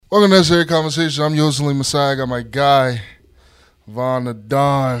Welcome to Necessary Conversation. I'm your host, Saleem Messiah. I got my guy, Von the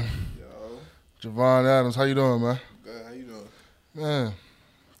Don. Yo. Jahvon Adams. How you doing, man? Good. How you doing? Man,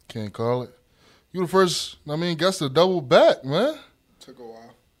 can't call it. You the first, guess to double back, man. Took a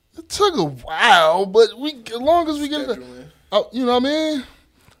while. It took a while, but as long as we get it, you know what I mean?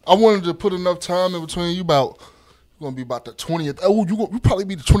 I wanted to put enough time in between you going to be about the 20th. Oh, you probably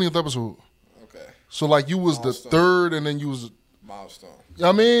be the 20th episode. Okay. So, like, you was milestone. The third, and then you was... Milestone.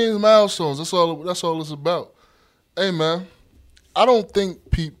 I mean, milestones. That's all it's about. Hey, man, I don't think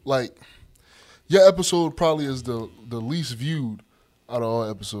your episode probably is the least viewed out of all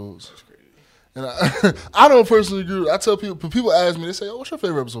episodes. That's crazy. And I don't personally agree. I tell people ask me, they say, "Oh, what's your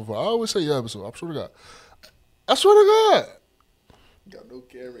favorite episode for?" I always say your episode. I swear to God. I swear to God. Got no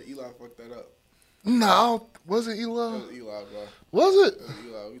camera. Eli fucked that up. No, was it Eli? It was Eli, bro. Was it? It was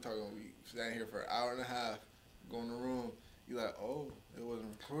Eli. We sat here for an hour and a half, go in the room. Eli, oh, it wasn't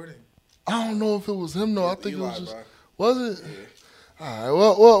recording. I don't know if it was him though. I think Eli, it was just. Bro. Was it? Yeah. All right.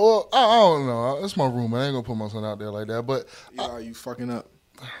 Well. I don't know. It's my room. I ain't gonna put my son out there like that. But Eli, you fucking up.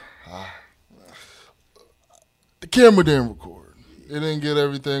 The camera didn't record. It didn't get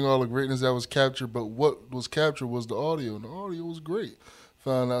everything, all the greatness that was captured. But what was captured was the audio, and the audio was great.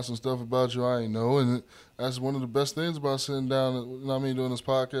 Found out some stuff about you I ain't know, and that's one of the best things about sitting down, doing this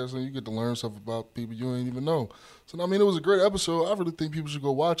podcast, and you get to learn stuff about people you ain't even know. So, it was a great episode. I really think people should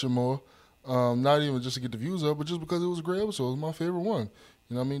go watch it more. Not even just to get the views up, but just because it was a great episode. It was my favorite one.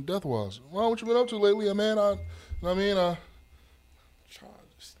 You know what I mean? Death-wise. Well, what you been up to lately, man? Trying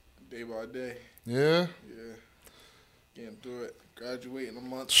just day by day. Yeah? Yeah. Getting through it. Graduate in a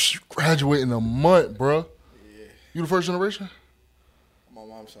month. Graduate in a month, bro. Yeah. You the first generation? My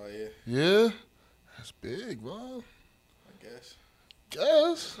mom's side, yeah. Yeah? That's big, bro. I guess.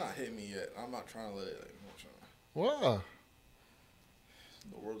 Guess. It's not hit me yet. I'm not trying to let it, Why?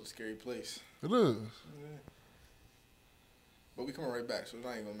 The world's a scary place. It is. Yeah. But we coming right back, so it's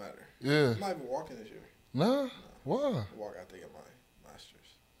not even gonna matter. Yeah. I'm not even walking this year. Nah? No. Why? Walk after I get my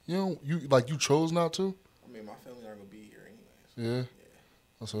master's. You chose not to? I mean, my family aren't gonna be here anyways. Yeah. Yeah.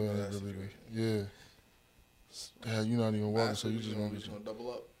 That's what I really do. Yeah. Yeah, you're not even walking, so you just gonna gonna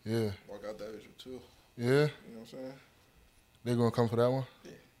double up. Yeah. Walk out that issue too. Yeah. You know what I'm saying? They're gonna come for that one?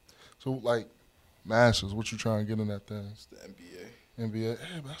 Yeah. So masters, what you trying to get in that thing? It's the NBA. NBA?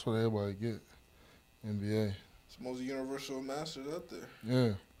 Yeah, that's what everybody get. NBA. It's the most universal masters out there.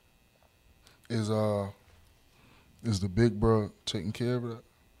 Yeah. Is the big bro taking care of that?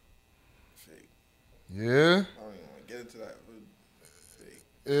 Fake. Yeah? I don't even want to get into that. Fake.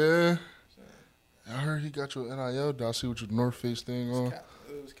 Yeah. I heard he got your NIL. Did I see what your North Face thing on?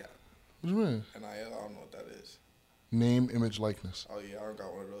 It was cap. What you mean? NIL, I don't know what that is. Name, image, likeness. Oh, yeah, I don't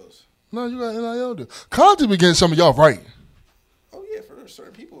got one of those. No, you got NIL, dude. Conti be getting some of y'all right. Oh, yeah, for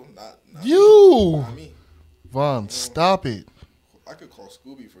certain people. Not you. Me. Not me. Von, stop it. I could call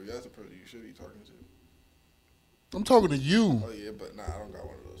Scooby for you. That's the person you should be talking to. I'm talking to you. Oh, yeah, but I don't got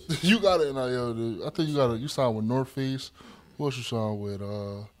one of those. You got an NIL, dude. I think you signed with North Face. Who else you signed with?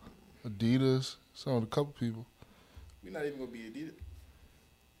 Adidas. Signed with a couple people. We're not even going to be Adidas.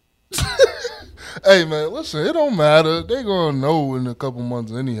 Hey, man, listen, it don't matter. They going to know in a couple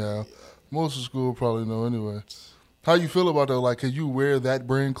months anyhow. Yeah. Most of school probably know anyway. How you feel about that? Like, can you wear that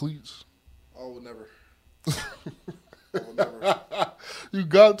brand cleats? I would never. I would never. You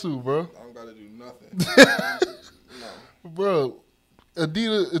got to, bro. I don't got to do nothing. No. Bro,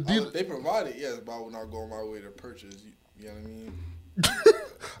 Adidas. They provide it, yes, but I would not go on my way to purchase. You know what I mean?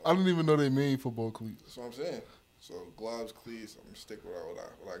 I didn't even know they made football cleats. That's what I'm saying. So, gloves, cleats, I'm going to stick with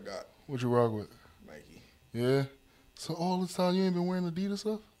what I got. What you rock with? Nike. Yeah? So all this time you ain't been wearing Adidas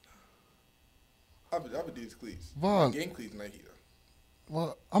stuff? I've Adidas cleats. Von. Game cleats Nike, though.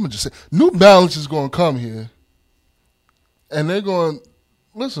 Well, I'm going to just say, New Balance is going to come here. And they're going,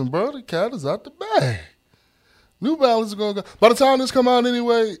 listen, bro, the cat is out the bag. New Balance is going to go. By the time this come out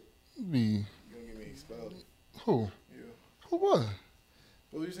anyway, be. You going to get me expelled. Who? You. Who what?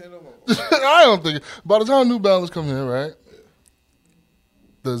 What were you saying about? I don't think. By the time New Balance come here, right? Yeah.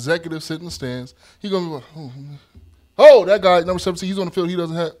 The executive sit in the stands. He gonna be like, oh, that guy number 17. He's on the field. He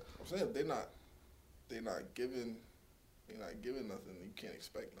doesn't have. I'm saying they're not giving nothing. You can't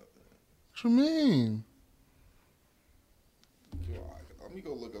expect nothing. What you mean? Let me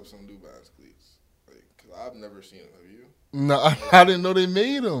go look up some New Balance cleats, cause I've never seen them. Have you? No, I didn't know they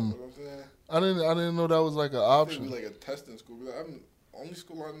made them. You know what I'm saying? I didn't know that was like an I option. think we like a testing school. Only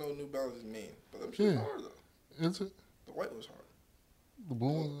school I know New Balance is Maine, but I'm sure it's hard though. Is it? The white was hard. The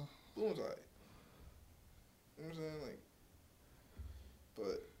blue one? Blue one's alright. You know what I'm saying?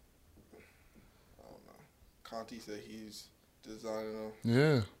 But I don't know. Conti said he's designing them.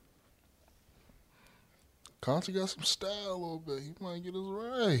 Yeah. Conte got some style a little bit. He might get us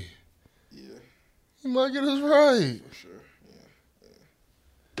right. Yeah, He might get us right. for sure.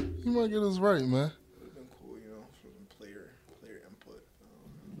 He might get us right, man. It would have been cool, for some player input.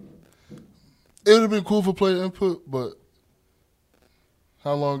 It would have been cool for player input, but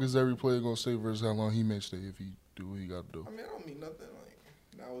how long is every player going to stay versus how long he may stay if he do what he got to do? I mean, I don't mean nothing.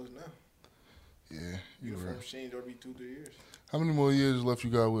 Like, now is now. Yeah, you're Uniform right. change every 2-3 years. How many more years left you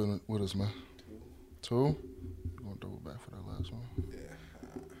got with us, man? 2. 2? You going to double back for that last one?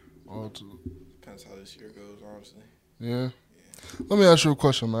 Yeah. All 2. Depends how this year goes, honestly. Yeah? Let me ask you a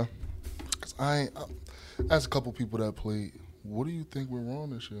question, man. 'Cause I asked a couple people that played. What do you think went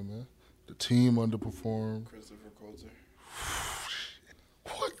wrong this year, man? The team underperformed. Christopher Coulter.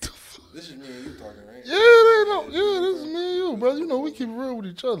 What the fuck? This is me and you talking, right? Yeah, they don't. Yeah, this is me and you, brother. You know, we keep it real with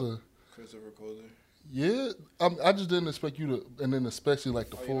each other. Christopher Coulter. Yeah, I just didn't expect you to, and then especially like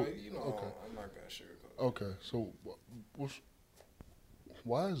the full. Okay. I'm not gonna sugarcoat. Okay, so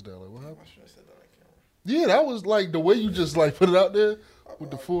why is that? Like, what I happened? should have said that on camera. Yeah, that was like the way you just like put it out there with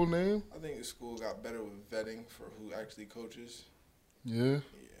the full name. I think the school got better with vetting for who actually coaches. Yeah.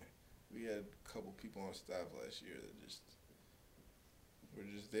 Yeah, we had a couple people on staff last year that just were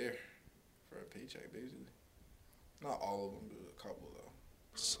just there for a paycheck, basically. Not all of them, but a couple though.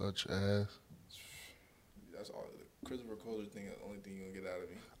 Such as. That's all. The Christopher Coulter thing is the only thing you're gonna get out of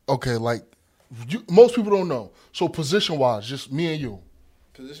me. Okay, like most people don't know. So position wise, just me and you.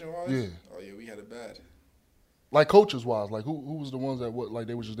 Position wise, Yeah. Oh yeah, we had it bad. Like coaches wise, like who was the ones that like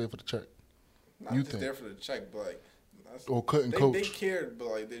they were just there for the check? Not You just think? there for the check, but like Or couldn't they coach? cared, but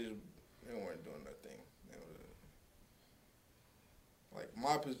like they weren't doing their thing. Like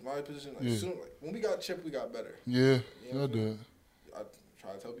my position, like, Yeah. soon, like when we got Chip, we got better. Yeah, You know I what I'm saying? did. I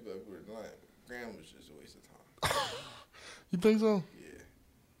try to tell people like we were lying. Graham was just a waste of time. You think so? Yeah,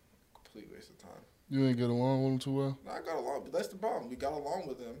 complete waste of time. You ain't get along with him too well? No, I got along, but that's the problem. We got along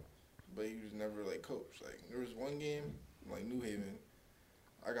with him, but he was never like coach. Like there was one game, like New Haven,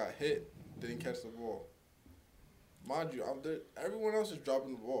 I got hit, didn't catch the ball. Mind you, everyone else is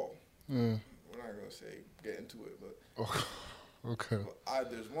dropping the ball. Yeah. We're not gonna say get into it, but Okay.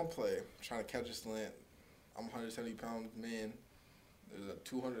 there's one play trying to catch a slant. I'm a 170-pound man. There's a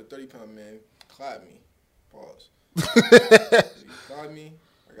 230-pound man. Clap me. Pause. He clapped me.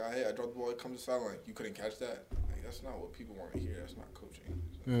 I got hit. I dropped the ball. It comes to sideline. You couldn't catch that. Like, that's not what people want to hear. That's not coaching.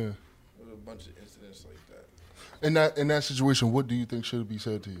 So, Yeah. there's a bunch of incidents like that. In that situation, what do you think should be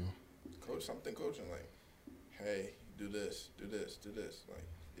said to you? Something coaching like, hey, do this, do this, do this. Like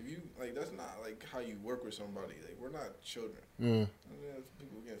if you like, that's not like how you work with somebody. Like we're not children. Yeah.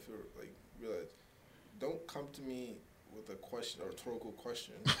 People can realize. Don't come to me with a rhetorical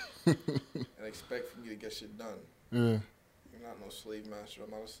question, and expect for me to get shit done. Yeah. You're not no slave master. I'm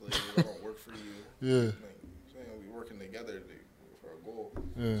not a slave. I don't work for you. Yeah. Like, we're working together for a goal.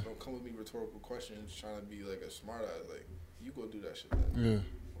 Yeah. So don't come with me rhetorical questions trying to be like a smart ass. Like you go do that shit then.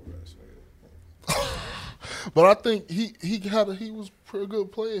 Yeah. Rest, nigga. But I think he was a pretty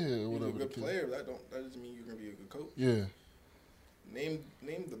good player here. You're Whatever a good the case. player. That doesn't mean you're gonna be a good coach. Yeah. Name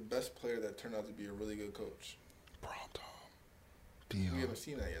the best player that turned out to be a really good coach. Pronto. We Dion. haven't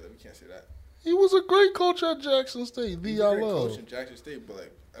seen that yet. We can't say that. He was a great coach at Jackson State. He's The a I great love. coach in Jackson State, but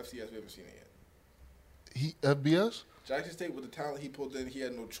like FCS, we haven't seen it yet. He FBS. Jackson State, with the talent he pulled in, he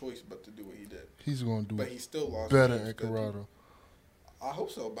had no choice but to do what he did. He's gonna do But he still lost. better games at that Corrado. I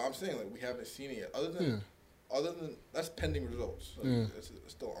hope so, but I'm saying like we haven't seen it yet. Other than that's pending results. Like, Yeah. it's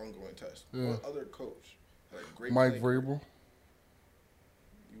still an ongoing test. Yeah. What other coach, like great Mike player, Vrabel.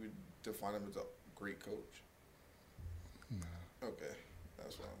 you would define him as a great coach? Nah. Okay,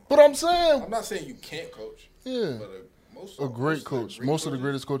 that's what But I'm saying, I'm not saying you can't coach. yeah, But most a great coach. Most of the coaches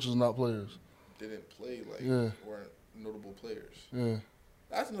greatest coaches are not players. didn't play like Yeah. weren't notable players. Yeah.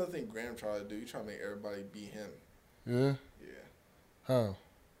 That's another thing Graham tried to do. He tried to make everybody be him. Yeah. Yeah, How?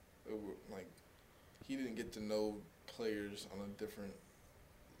 like he didn't get to know players on a different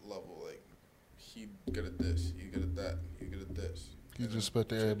level. Like he good at this, he good at that, he good at this. He And just then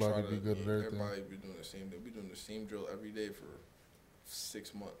expected everybody to be good at everything. Everybody be doing the same thing. We doing the same drill every day for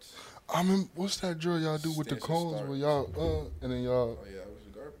 6 months. I mean, what's that drill y'all do with the Stance and cones start. where y'all and then y'all? Oh yeah, it was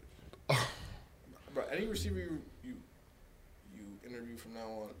garbage. But any receiver you interview from now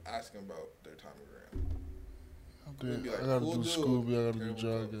on, ask him about their time with Graham. They'd be like, I gotta cool do dude, Scooby. I gotta do terrible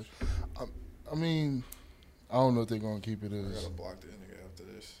jogging. coach. I mean, I don't know if they're gonna keep it I as. gotta block this nigga after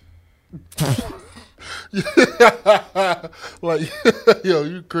this. Like, yo,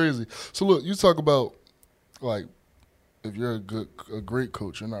 you crazy. So look, you talk about like if you're a great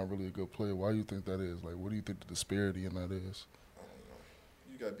coach, you're not really a good player. Why do you think that is? Like, what do you think the disparity in that is? I don't know.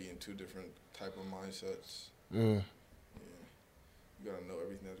 You gotta be in two different type of mindsets. Yeah. Yeah. You gotta know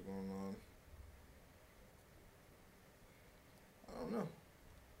everything that's going on. I don't know.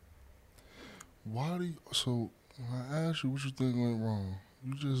 Why do you, so when I asked you what you think went wrong,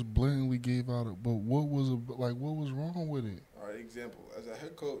 you just blatantly gave out it. But what was what was wrong with it? All right, example. As a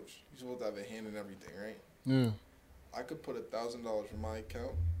head coach, you're supposed to have a hand in everything, right? Yeah. I could put $1,000 from my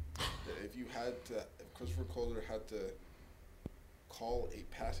account that if Christopher Colder had to call a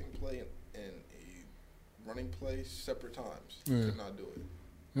passing play and a running play separate times, he could not do it.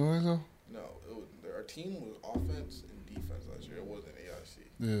 You know what No, our team was offense and defense last year. It wasn't AIC.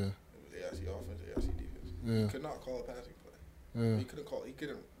 Yeah. It was AIC offense, AIC defense. Yeah. He could not call a passing play. Yeah. He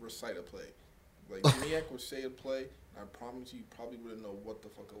couldn't recite a play. Like Maniac would say a play, and I promise you probably wouldn't know what the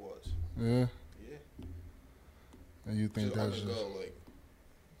fuck it was. Yeah. Yeah. And you think just that's on the just go, like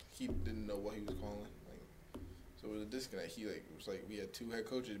he didn't know what he was calling. Like, so it was a disconnect. It was like we had two head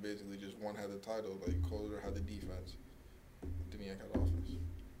coaches basically. Just one had the title, like Colder had the defense, Maniac had offense.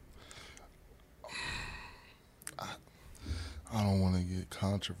 I don't want to get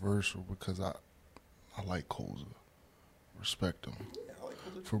controversial because I like Colder. Respect him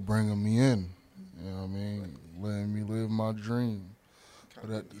for bringing me in. You know what I mean? Letting me live my dream.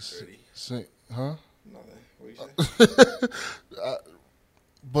 But at the same, huh? Nothing. What you say?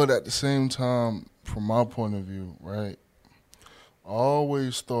 But at the same time, from my point of view, right? I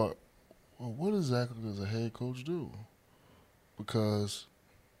always thought, well, what exactly does a head coach do? Because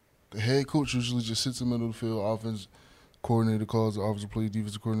the head coach usually just sits in the middle of the field, offense coordinator calls the offensive play,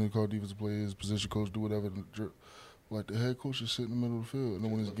 defensive coordinator calls defensive plays, position coach do whatever. Like the head coach just sit in the middle of the field, and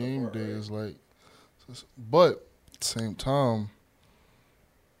then when it's game day, it's like. But at the same time,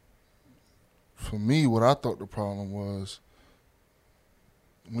 for me, what I thought the problem was,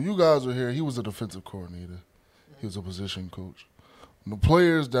 when you guys were here, he was a defensive coordinator. He was a position coach. And the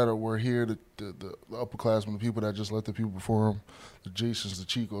players that were here, the upperclassmen, the people that just let the people before him, the Jasons, the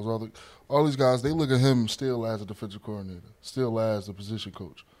Chicos, all these guys, they look at him still as a defensive coordinator, still as the position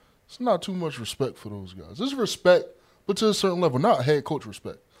coach. It's not too much respect for those guys. There's respect, but to a certain level, not head coach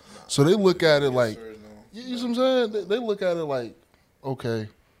respect. So they look at it like, you know what I'm saying? They look at it like, okay,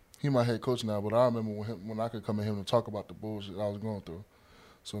 he my head coach now, but I remember when I could come at him and talk about the bullshit I was going through.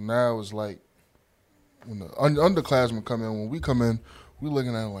 So now it's like, when the underclassmen come in, when we come in, we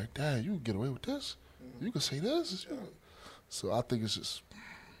looking at it like, Dad, you can get away with this? You can say this? Yeah. So I think it's just,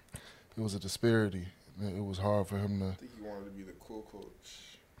 it was a disparity. It was hard for him to. I think he wanted to be the cool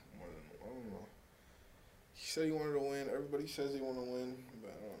coach. I don't know. He said he wanted to win. Everybody says they want to win,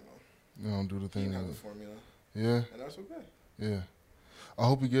 but I don't know. You don't do the thing. He didn't have the formula. Yeah. And that's okay. Yeah. I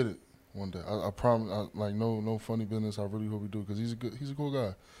hope he get it one day. I promise. No funny business. I really hope he do because he's a cool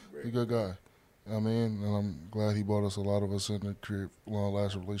guy. He's a good guy. I mean, and I'm glad he brought us a lot of us in to create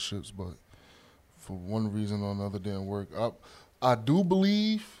long-lasting relationships, but for one reason or another didn't work. I do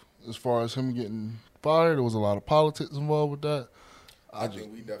believe, as far as him getting fired, there was a lot of politics involved with that. I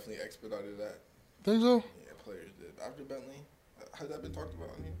think we definitely expedited that. Think so? Yeah, players did. After Bentley, has that been talked about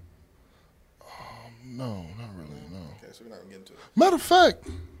on here? No, not really, no. Okay, so we're not going to get into it. Matter of fact,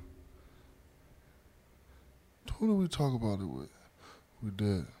 who did we talk about it with? We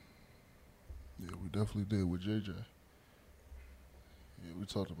did. Yeah, we definitely did with JJ. Yeah, we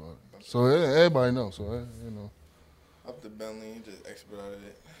talked about it. So everybody knows. So, you know. Up to Bentley, just expedited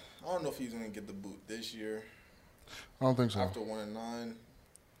it. I don't know if he's going to get the boot this year. I don't think so. After 1-9, I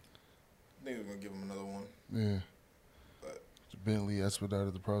think we're going to give him another one. Yeah. But Bentley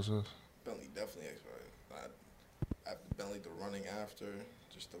expedited the process. Bentley definitely expedited. After Bentley, the running after,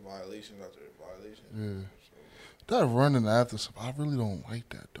 just the violations after the violation. Yeah. So, that running after stuff, I really don't like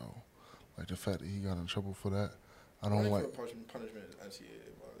that, though. Like the fact that he got in trouble for that. I don't like. For punishment is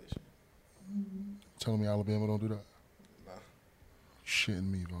NCAA violation. Telling me Alabama don't do that? Nah. Shitting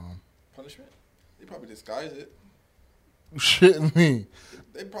me, Vaughn. Punishment? They probably disguise it. Shitting me.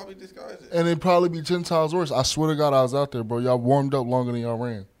 They probably disguise it. And it'd probably be 10 times worse. I swear to God, I was out there, bro. Y'all warmed up longer than y'all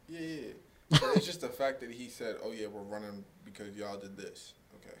ran. Yeah. It's just the fact that he said, "Oh yeah, we're running because y'all did this."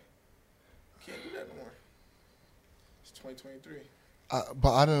 Okay. Can't do that no more. It's 2023.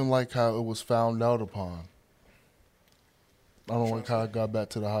 But I didn't like how it was found out upon. I don't like how it got back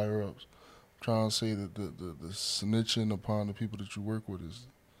to the higher ups. I'm trying to say that the snitching upon the people that you work with is.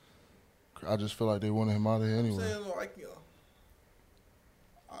 I just feel like they wanted him out of here anyway. I'm saying, like,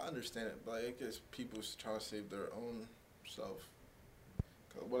 I understand it, but I guess people's trying to save their own self.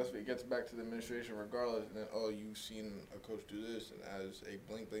 Cause what if it gets back to the administration regardless, and then you've seen a coach do this, and as a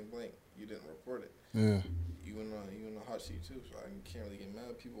blank, you didn't report it. Yeah. You in the hot seat too, so I can't really get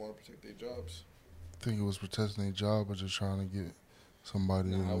mad. People want to protect their jobs. I think it was protecting their job, but just trying to get somebody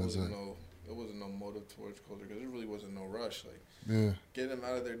Nah, was like, it wasn't no motive towards culture because there really wasn't no rush. Like, yeah. getting him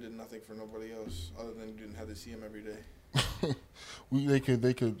out of there did nothing for nobody else other than you didn't have to see him every day.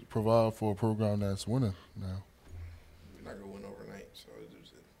 They could provide for a program that's winning now. We're not gonna win overnight, so it's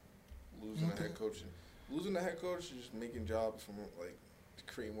just losing a head coach. Losing the head coach is just making jobs from like to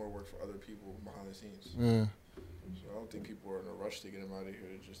create more work for other people behind the scenes. Yeah. So I don't think people are in a rush to get him out of here.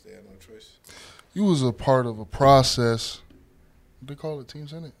 It's just they had no choice. You was a part of a process. What they call it, Team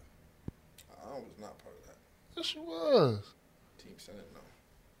Senate? I was not part of that. Yes, you was. Team Senate, no.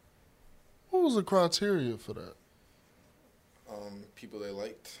 What was the criteria for that? People they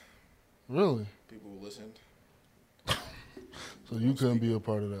liked. Really? People who listened. So you couldn't be a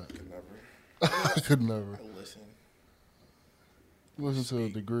part of that? Could never. I could never. I listen. You listen to a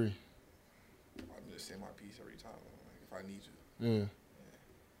degree. I just say my piece every time if I need to. Yeah.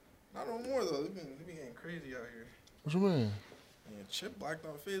 Not no more though. They been getting crazy out here. What you mean? Yeah, Chip blacked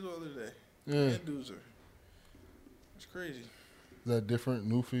out Faze the other day. Yeah. And Doozer. It's crazy. Is that different,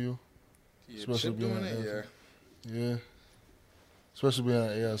 new for you? Yeah, Especially Chip being doing it, yeah. Yeah. Especially being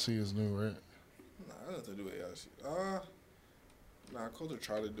at AIC is new, right? Nah, that nothing to do with AIC. Nah, culture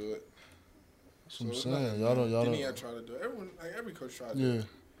tried to do it. That's what I'm saying. Y'all don't. Didn't try to do it. Every coach tried to do it. Yeah.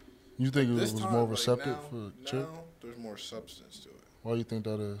 You think it was time, more like receptive now, for Chip? Now, there's more substance to it. Why do you think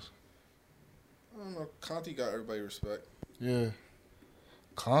that is? I don't know. Conti got everybody respect. Yeah.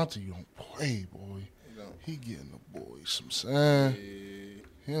 Conti don't play, boy. He getting the boys some sign. Yeah.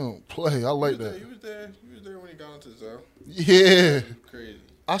 He don't play. I like that. He was there when he got into Zell. Yeah. Crazy.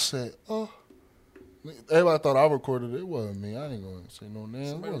 I said, everybody thought I recorded it. It wasn't me. I ain't going to say no name.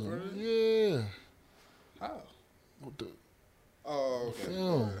 Somebody It wasn't. recorded it? Yeah. How? What the? Oh, okay.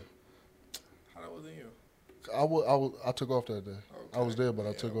 Film. Okay. How that wasn't you? I took off that day. Okay. I was there, but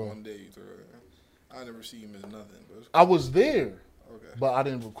I took off. One day you took it. I never see you miss nothing. But I was there, okay. but I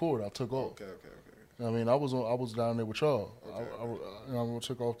didn't record. I took off. Okay. I mean, I was down there with y'all. Okay. I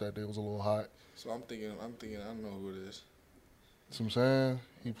took off that day. It was a little hot. So I'm thinking, I don't know who it is. See what I'm saying?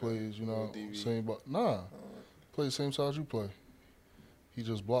 He plays, DB. same. Plays same size you play. He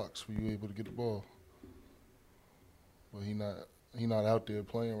just blocks for you able to get the ball. But he not out there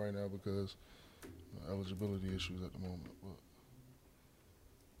playing right now because eligibility issues at the moment. But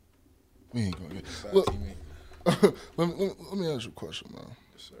we ain't gonna get. Look, let me ask you a question, man.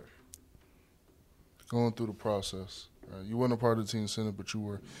 Yes, sir. Going through the process, right? You weren't a part of the team senate, but you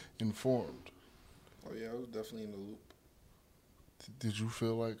were informed. Oh yeah, I was definitely in the loop. Did you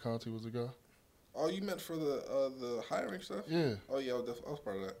feel like Conti was the guy? Oh, you meant for the hiring stuff? Yeah. Oh yeah, I was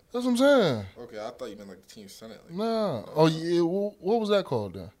part of that. That's what I'm saying. Okay, I thought you meant like the team senate. Like, Nah. Oh yeah. What was that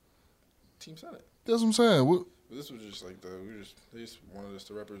called then? Team senate. That's what I'm saying. But this was just like they just wanted us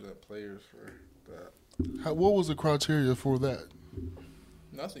to represent players for that. What was the criteria for that?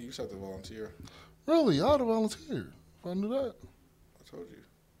 Nothing. You just have to volunteer. Really? I'd have volunteered if I knew that. I told you.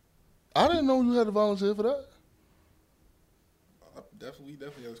 I didn't know you had to volunteer for that. We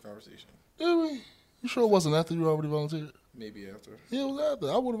definitely had this conversation. Did we? You sure it wasn't after you already volunteered? Maybe after. Yeah, it was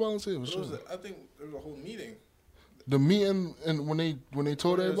after. I would have volunteered for sure. I think there was a whole meeting. The meeting and when they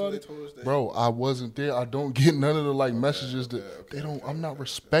told everybody, they told us that. Bro, I wasn't there. I don't get none of the messages that they don't. I'm not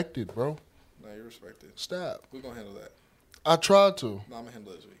respected, bro. Nah, you're respected. Stop. We're gonna handle that. I tried to. No, I'm gonna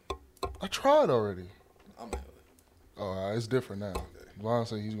handle it this week. I tried already. I'm gonna handle it. Oh, all right, it's different now. Okay. Vaughn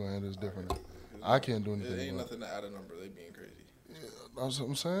said he's gonna handle it different now. I can't do anything. It ain't about nothing to add a number. They being crazy. Yeah, that's what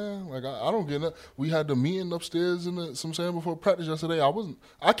I'm saying. Like I don't get it. We had the meeting upstairs in the. Some saying before practice yesterday.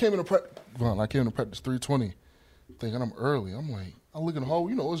 I came into practice. I came to practice 3:20, thinking I'm early. I'm like, I look in the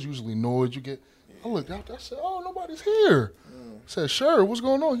hall. It's usually noise. You get. I looked out there. I said, oh, nobody's here. I said, sure. What's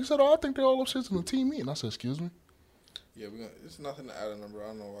going on? He said, oh, I think they're all upstairs in the team meeting. I said, excuse me. Yeah, it's nothing to add a number. I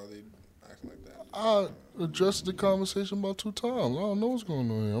don't know why they acting like that. I addressed the conversation about 2 times. I don't know what's going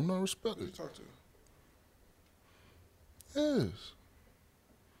on here. I'm not Who respected. you talk to? Yes.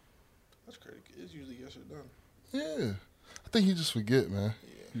 That's crazy. It's usually yes or done. Yeah. I think he just forget, man.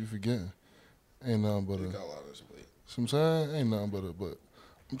 Yeah. You forgetting. Ain't nothing but They a. got a lot on his plate. Some saying ain't nothing but a. But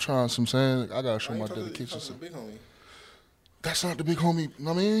I'm trying. Some saying I gotta show my You dedication. talk to the big homie. That's not the big homie.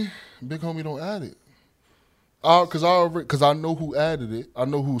 I mean, big homie don't add it. Cause I know who added it. I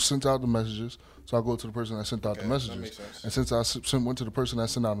know who sent out the messages. So I go to the person that sent out the messages. That makes sense. And since I went to the person that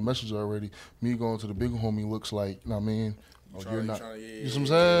sent out the messages already, me going to the big homie looks like, you're not. You see what I'm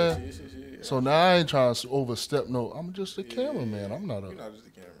saying? Yeah. So now I ain't trying to overstep. No, I'm just a cameraman. I'm not a. You're not just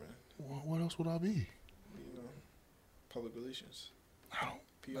a cameraman. What else would I be? Public relations. I don't.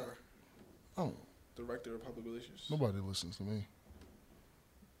 PR. I don't. Director of public relations. Nobody listens to me.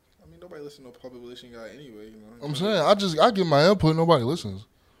 I mean, nobody listens to no public relation guy anyway. You know. I'm saying I give my input. Nobody listens.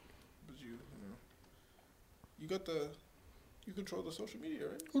 But you control the social media,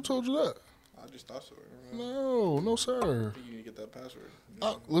 right? Who told you that? I just thought so. No, sir. I think you need to get that password.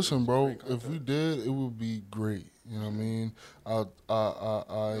 Listen, bro. If we did, it would be great. You know what I mean?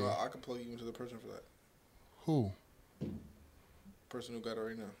 I can plug you into the person for that. Who? Person who got it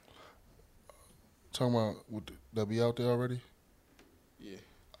right now. Talking about that be out there already? Yeah.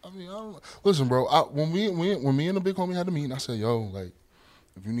 I mean, I don't. Listen, bro. When me and the big homie had the meeting, I said, "Yo, like,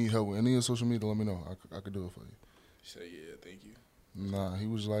 if you need help with any of social media, let me know. I could do it for you." He said, "Yeah, thank you." Nah, he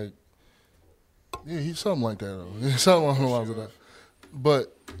was like, "Yeah, he's something like that though. Something along the lines of that."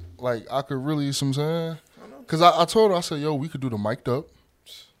 But like, I could really, you know what I'm saying? Because I told her, I said, "Yo, we could do the mic'd up."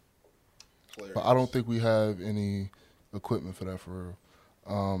 Hilarious. But I don't think we have any equipment for that for real.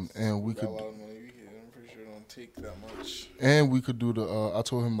 And we got could. a lot of money. I'm pretty sure it don't take that much. And we could do the. I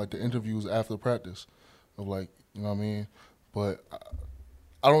told him like the interviews after practice, of like, you know what I mean. But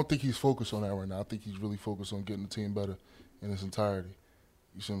I don't think he's focused on that right now. I think he's really focused on getting the team better in its entirety.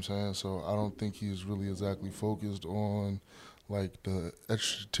 You see what I'm saying? So I don't think he's really exactly focused on like the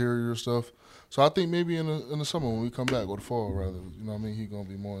exterior stuff. So I think maybe in the summer when we come back, or the fall rather, you know what I mean, he's gonna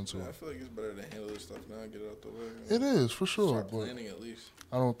be more into it. I feel like it's better to handle this stuff now, get it out the way. It is for sure, Start but planning at least.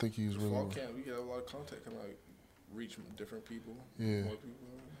 I don't think he's really. Fall camp, we can have a lot of content come out, reach different people, Yeah. more people.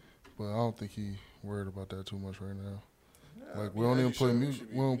 But I don't think he worried about that too much right now. Yeah, Like we don't even play music.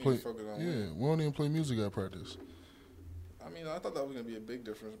 We don't play. Yeah, we don't even play music at practice. I mean, I thought that was gonna be a big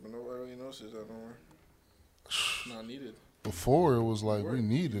difference, but nobody really notices that no more. It's not needed. Before it was like we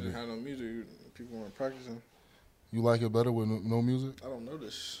needed it. Had no music, people weren't practicing. You like it better with no music? I don't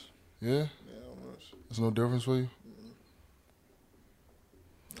notice. Yeah. Yeah, I don't notice. There's no difference for you.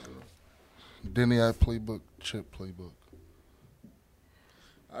 Mm-mm. Deniac playbook, Chip playbook.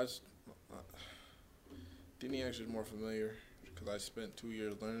 Deniac's is more familiar because I spent 2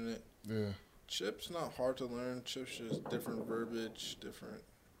 years learning it. Yeah. Chip's not hard to learn. Chip's just different verbiage, different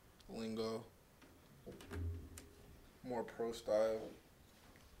lingo, more pro style.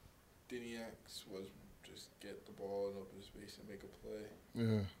 Deniac's was just get the ball in open space and make a play.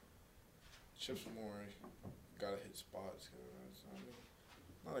 Yeah. Chip's more gotta hit spots.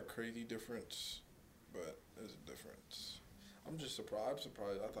 Not a crazy difference, but there's a difference. I'm surprised.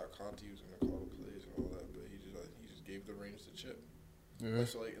 I thought Conte was gonna call the plays and all that, but he just gave the reins to Chip. Yeah.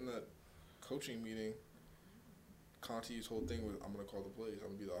 So like in that coaching meeting, Conte's whole thing was, I'm gonna call the plays. I'm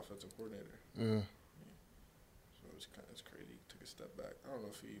gonna be the offensive coordinator. Yeah. So it's crazy. He took a step back. I don't know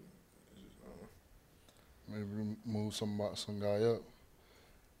if he. I don't know. Maybe move some guy up.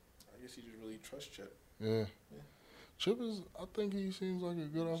 I guess he just really trusts Chip. Yeah. Yeah. Chip is. I think he seems like a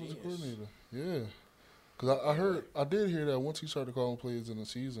good offensive Genius. coordinator. Yeah. Cause I did hear that once he started calling plays in the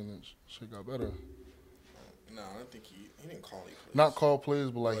season, it shit got better. No, I don't think he didn't call any plays. Not call plays,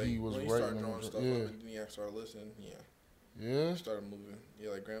 but like he was when writing he started them. throwing stuff Yeah. up and Deniac started listening. Yeah. Yeah. He started moving.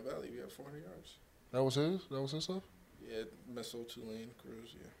 Yeah, like Grand Valley, we had 400 yards. That was his. That was his stuff. Yeah, Meso, Tulane,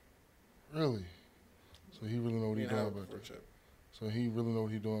 Cruz. Yeah. Really. So he really know what he's doing back there. Chip. So he really know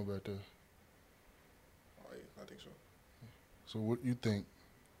what he's doing back there. Oh, yeah, I think so. So what you think?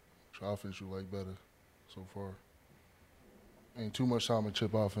 Which offense you like better so far? Ain't too much time in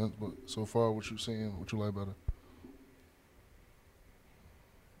Chip offense, but so far what you seeing, what you like better?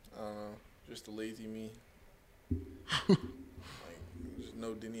 I don't know. Just the lazy me. Like, just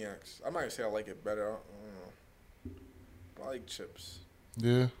no Deniacs. I'm not gonna say I like it better. I don't know. But I like Chips.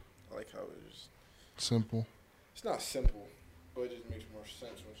 Yeah. I like how it's Simple. It's not simple, but it just makes more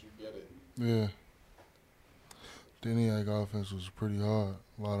sense once you get it. Yeah. Deniac offense was pretty hard.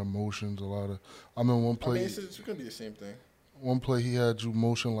 A lot of motions, a lot of. I mean, one play. I mean, it's gonna be the same thing. One play he had you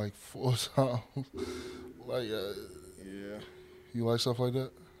motion like 4 times. Like, Yeah. you like stuff like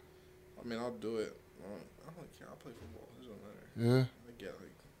that? I mean, I'll do it. I don't care. I'll play football. It doesn't matter. Yeah.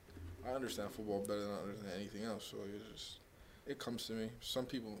 I understand football better than I understand anything else. So it comes to me. Some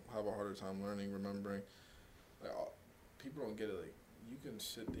people have a harder time learning, remembering. Like people don't get it. Like you can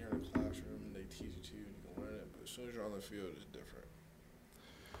sit there in a classroom and they teach it to you and you can learn it, but as soon as you're on the field, it's different.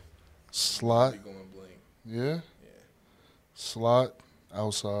 Slot. You're going blank. Yeah. Yeah. Slot,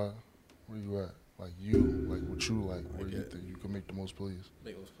 outside, where you at? Like what you like, where you think you can make the most plays.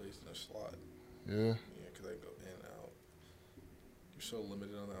 Make those plays in the slot. Yeah? Yeah, because I go in and out. You're so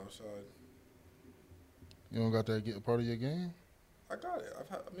limited on the outside. You don't got that get part of your game? I got it.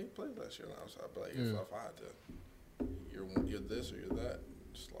 I made plays last year on the outside, but like, if I had to, you're this or you're that,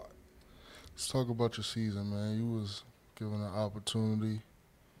 slot. Let's talk about your season, man. You was given an opportunity,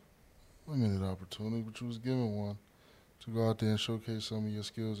 limited opportunity, but you was given one to go out there and showcase some of your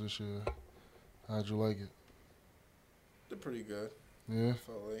skills this year. How'd you like it? They're pretty good. Yeah? I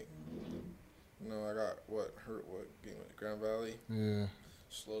felt like, I got hurt game with Grand Valley. Yeah.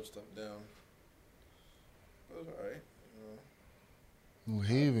 Slowed stuff down. But it was alright. New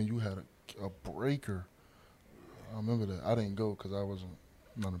Haven, you had a breaker. I remember that. I didn't go because I wasn't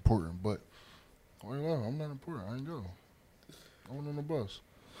not important, but I'm not important. I didn't go. I went on the bus.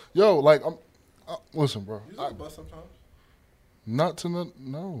 Yo, like listen, bro. You was on the bus sometimes?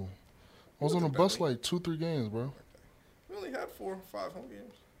 No. I was on the bus like 2-3 games, bro. We only had 4 or 5 home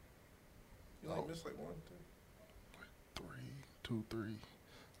games. You only missed like 1, 2. 2, 3.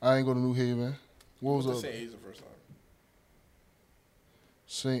 I ain't go to New Haven. What was the up? St. A's the first time.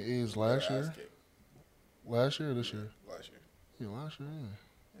 St. A's last year? Last year or this year? Last year. Yeah, last year,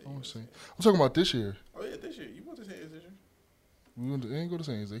 yeah. I'm talking about this year. Oh, yeah, this year. You went to St. A's this year? They ain't go to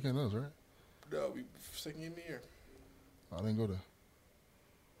St. A's. They came to us, right? No, we second game of the year. I didn't go there.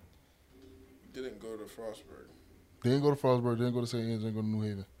 We didn't go to Frostburg. They didn't go to Frostburg. They didn't go to St. A's. They didn't go to New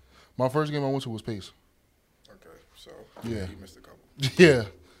Haven. My first game I went to was Pace. Okay, so yeah, you missed a couple. Yeah,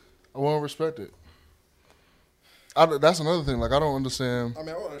 I won't respect it. That's another thing. Like, I don't understand. I mean,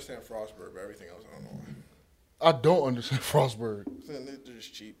 I don't understand Frostburg, but everything else, I don't know why. I don't understand Frostburg. They're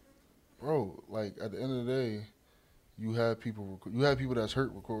just cheap. Bro, like, at the end of the day, you have people that's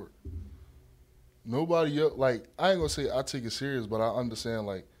hurt record. Nobody else, like, I ain't gonna say I take it serious, but I understand,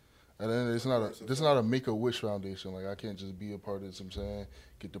 like, at the end of the day, this is not a Make-A-Wish Foundation. Like, I can't just be a part of this, I'm saying,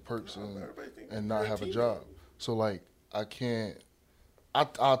 get the perks and not have a job. So, like, I can't,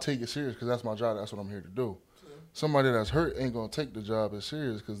 I'll take it serious because that's my job. That's what I'm here to do. Yeah. Somebody that's hurt ain't going to take the job as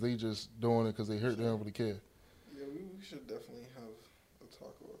serious because they just doing it because they hurt. They don't really care. Yeah, we should definitely have a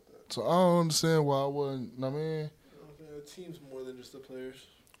talk about that. So I don't understand why I wasn't, I mean. The team's more than just the players.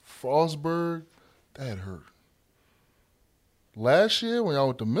 Frostburg, that hurt. Last year when y'all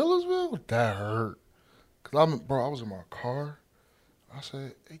went to Millersville, that hurt. Because I was in my car. I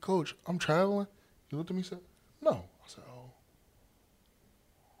said, hey, Coach, I'm traveling. He looked at me and said, no. I said, oh.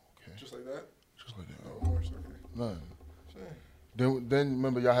 Okay. Just like that? Just like that. No worse, okay. Nothing. Sure. Then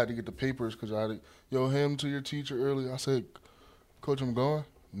remember y'all had to get the papers because y'all had to, hand them to your teacher early. I said, Coach, I'm going?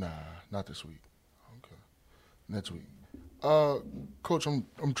 Nah, not this week. Okay. Next week. Coach,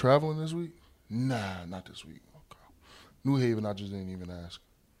 I'm traveling this week? Nah, not this week. Okay. New Haven, I just didn't even ask.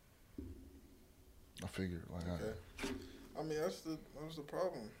 I figured. Okay. I mean, that was the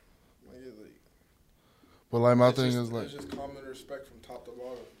problem. But like my thing is like, it's just common respect from top to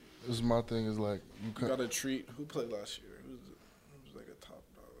bottom. This is my thing is like you gotta treat who played last year. Who was like a top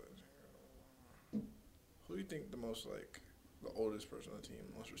dog last year? Who do you think the oldest person on the team,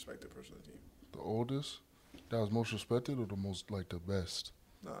 most respected person on the team? The oldest that was most respected or the most like the best?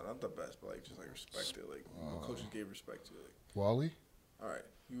 No, not the best, but like just like respected. Like coaches gave respect to. Like Wally. All right,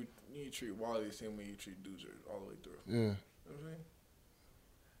 you treat Wally the same way you treat Doozer all the way through. Yeah. You know what I'm saying?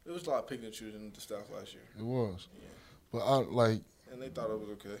 There was a lot of picking and choosing in the staff last year. It was. Yeah. But I like. And they thought it was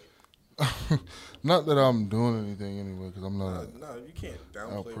okay. Not that I'm doing anything anyway, because I'm not. No, you can't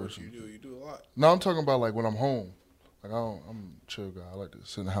downplay what you do. You do a lot. No, I'm talking about like when I'm home. Like I'm a chill guy. I like to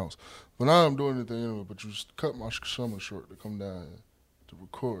sit in the house. But now I'm doing anything anyway. But you just cut my summer short to come down to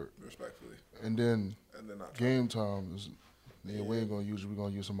record. Respectfully. And then not game time is. Yeah, we ain't gonna use it. We're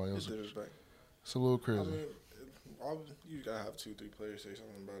gonna use somebody else. It's a little crazy. I mean, you gotta have 2-3 players say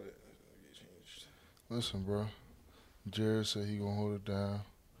something about it. Get changed. Listen, bro. Jared said he gonna hold it down.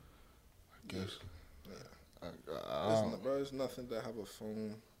 I guess. Yeah. Listen, bro, it's nothing to have a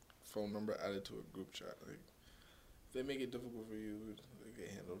phone number added to a group chat. Like, if they make it difficult for you, they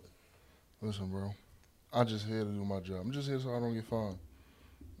get handled. Listen, bro. I'm just here to do my job. I'm just here so I don't get fined.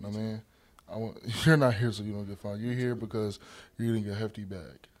 You know what I mean? You're not here so you don't get fined. You're here because you're getting a hefty bag.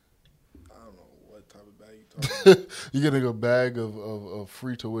 I don't know what type of bag you talking about. You're getting a bag of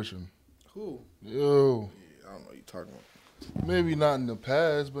free tuition. Who? Yo. Yeah, I don't know what you're talking about. Maybe not in the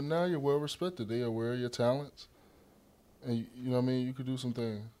past, but now you're well respected. They are aware of your talents. And you know what I mean? You could do some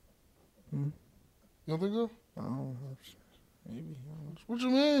things. Hmm? You don't think so? I don't know. Maybe. What you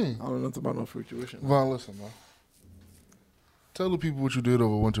mean? I don't know nothing about no free tuition. Vaughn, listen, man. Tell the people what you did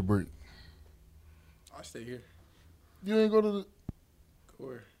over winter break. I stay here. You ain't go to the...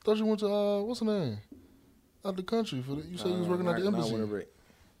 Where? Thought you went to, what's the name? Out the country. You said you was working at the embassy. Winter break.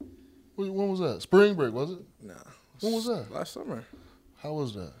 When was that? Spring break, was it? Nah. When was that? Last summer. How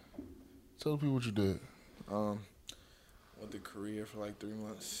was that? Tell the people what you did. Went to Korea for like 3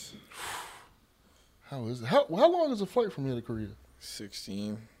 months. How is it? How long is a flight from here to Korea?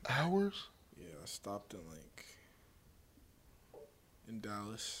 16 hours. Yeah, I stopped in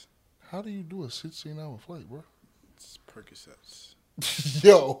Dallas. How do you do a 16-hour flight, bro? It's Percocets.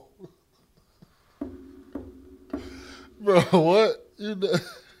 Yo. Bro, what?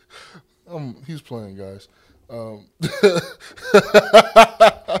 He's playing, guys.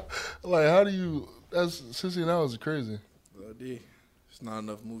 Like, how do you? That's 16 hours is crazy. There's not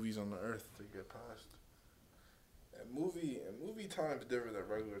enough movies on the earth to get past. And movie time is different than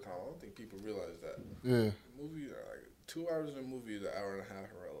regular time. I don't think people realize that. Yeah. Movies are like 2 hours in a movie is an hour and a half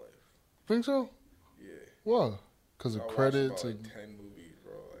in real life. Think so? Yeah. Why? Because of credits about, and 10 movies,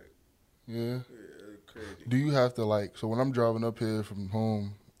 bro. Like, yeah. It's crazy. Do you have to so when I'm driving up here from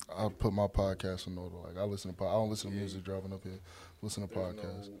home, I put my podcast in order. Like I listen to I don't listen to music driving up here. Listen to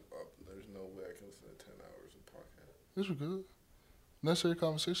podcasts. There's no way I can listen to 10 hours of podcast. Yes, you could. Necessary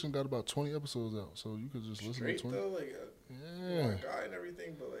Conversation got about 20 episodes out, so you could just listen to 20. Though, like, yeah. My guy and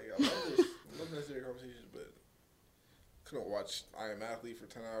everything, but like I love Necessary Conversations, but couldn't watch I Am Athlete for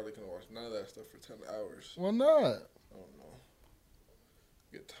 10 hours. I couldn't watch none of that stuff for 10 hours. Why not? I don't know.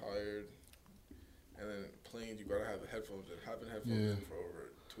 Get tired. And then planes, you gotta have the headphones in. Having headphones in for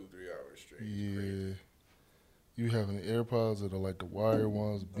over 2-3 hours straight. Yeah. You having the AirPods that are like the wire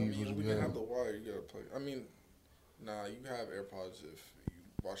ones, Beats? We can have the wire. You gotta plug. I mean, nah, you have AirPods if you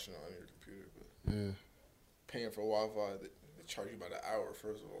watching it on your computer, but paying for Wi-Fi, they charge you by the hour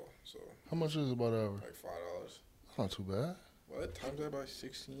first of all. So how much is it by the hour? Like $5. That's not too bad. What? Times that by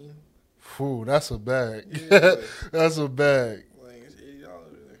 16? Phew, that's a bag. Yeah, That's a bag. Like it's $80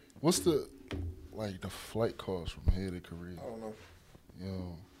 there. What's the flight cost from here to Korea? I don't know.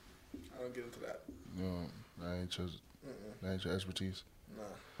 Yo, I don't get into that. yo, that ain't your expertise. Nah.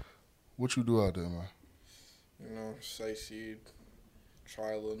 What you do out there, man? You know, sightseed,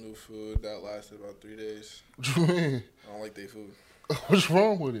 try a little new food. That lasted about 3 days. What you mean? I don't like their food. What's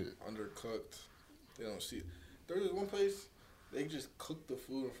wrong with it? Undercooked. They don't see. There was one place, they just cooked the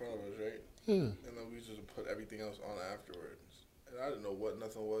food in front of us, right? Yeah. And then we just put everything else on afterwards. And I didn't know what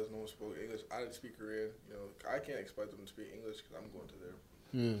nothing was. No one spoke English. I didn't speak Korean. You know, I can't expect them to speak English because I'm going to there.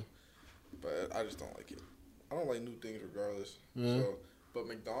 Yeah. But I just don't like it. I don't like new things regardless. Yeah. So, but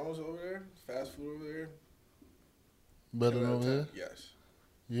McDonald's over there, fast food over there. Better than over here? Yes.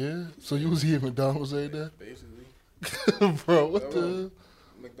 Yeah? So you was eating McDonald's every day? Basically. Bro, what the?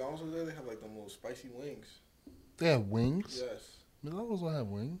 McDonald's over there, they have like them little spicy wings. They have wings? Yes. McDonald's don't have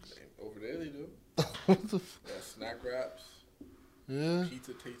wings. Over there they do. What the snack wraps. Yeah.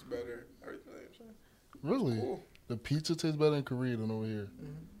 Pizza tastes better. Everything. Really? Cool. The pizza tastes better in Korea than over here.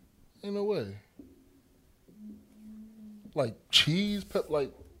 Mm-hmm. Ain't no way. Like cheese, just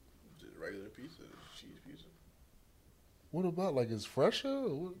regular pizza, cheese pizza. What about it's fresher? Or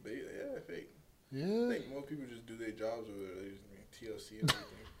what? Yeah, fake. Yeah. I think most people just do their jobs over there. They just TLC and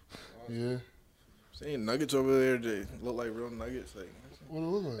everything. Yeah. Saying nuggets over there, they look like real nuggets. Like What it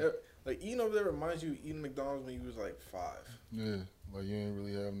look like? Like eating over there reminds you of eating McDonald's when you was like 5. Yeah. Like you ain't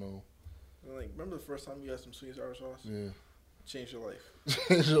really have no. Like remember the first time you had some sweet and sour sauce? Yeah. Changed your life.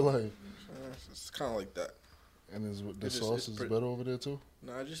 Changed your life. It's kind of like that. And the sauce is better over there too?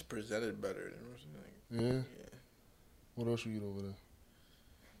 No, I just presented better. You know what I'm saying? Yeah. What else you eat over there?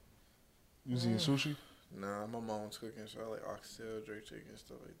 You eating sushi? Nah, my mom's cooking, so I like oxtail, jerk chicken,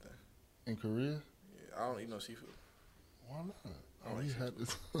 stuff like that. In Korea? Yeah, I don't eat no seafood. Why not? I don't eat seafood.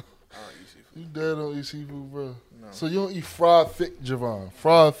 I don't eat seafood. You dad don't eat seafood, bro? No. So you don't eat fried fish, Jahvon?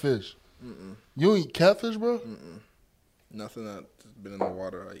 Fried fish? Mm-mm. You don't eat catfish, bro? Mm-mm. Nothing that's been in the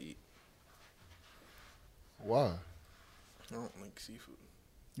water I eat. Why? I don't like seafood.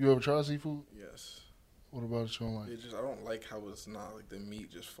 You ever tried seafood? Yes. What about it you don't like? I don't like how it's not like the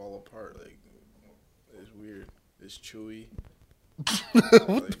meat just fall apart. Like it's weird. It's chewy.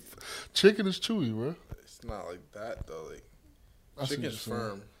 Chicken is chewy, bro. It's not like that though. Like I see chicken's what you're saying.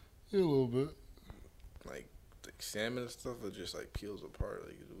 firm. Yeah, a little bit. Like salmon and stuff, it just like peels apart.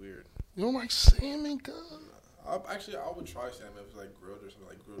 Like it's weird. You don't like salmon, God? I would try salmon if it's like grilled or something,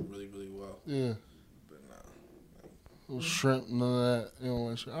 like grilled really, really well. Yeah. But nah. Little shrimp, none of that. You don't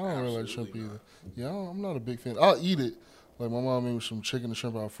like shrimp? I don't really like shrimp Absolutely either. not. Yeah, I'm not a big fan. I'll eat it. Like my mom made me some chicken and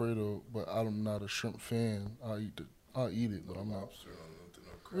shrimp Alfredo, but I'm not a shrimp fan. I'll eat it, but I'm not. Lobster,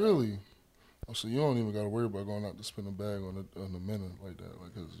 no crab. Really? Oh, so you don't even got to worry about going out to spend a bag on the minute like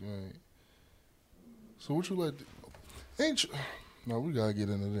that, cause you ain't. So what you like? Ain't you? No, we gotta get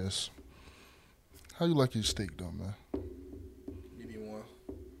into this. How you like your steak, though, man? Medium well.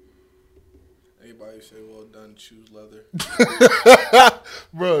 Anybody say well done, choose leather.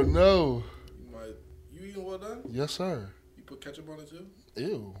 Bro, no. You eating well done? Yes, sir. You put ketchup on it too?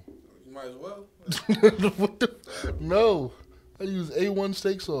 Ew. You might as well. What the? No. I use A1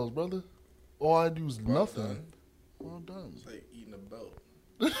 steak sauce, brother. All I do is nothing. Done. Well done. It's like eating a belt.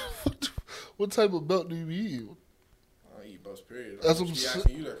 What type of belt do you eat? eat bugs, period. That's I'm what just I'm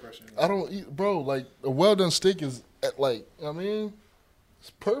asking you that question. I don't eat, bro. Like a well done steak is like, I mean, it's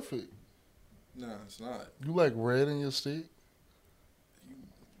perfect. Nah, it's not. You like red in your steak?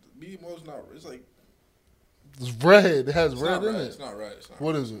 Medium well's not. It's like It's red. It has it's red not in red. it. It's not red. It's not.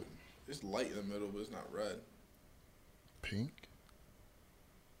 What red. is it? It's light in the middle, but it's not red. Pink.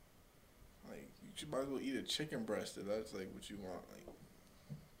 Like you might as well eat a chicken breast if that's like what you want. Like,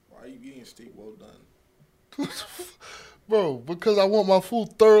 why are you eating a steak well done? Bro, because I want my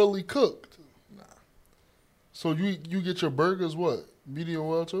food thoroughly cooked. Nah, So you get your burgers what? Medium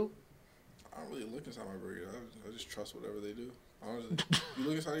well too? I don't really look inside my burger. I just trust whatever they do. Honestly, you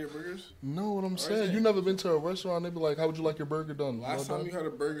look inside your burgers. No, what I'm Right saying. there. You never been to a restaurant? They be like, "How would you like your burger done?" Last Well time you done?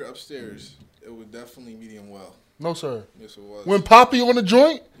 had a burger upstairs, it was definitely medium well. No, sir. Yes, it was. When Poppy on the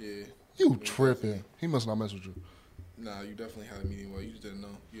joint, Yeah. you tripping. He must not mess with you. Nah, you definitely had a medium well. You just didn't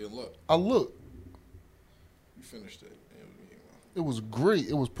know. You didn't look. I look. You finished it. It was medium well. It was great.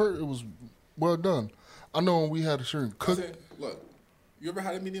 It was well done. I know when we had a certain cook. Look, you ever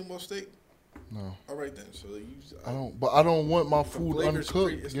had a medium well steak? No, All right then. So like, you. I don't. But I don't want my The food flavor's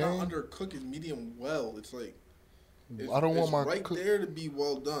pretty- undercooked. It's Gang. not undercooked. It's medium well. It's like. I don't want my right cook- there to be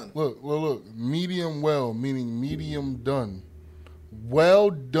well done. Look. Medium well meaning medium done. Well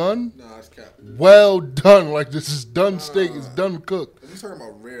done. Nah, it's cap. Well done. Like this is done steak. It's Nah. done cooked. If we're talking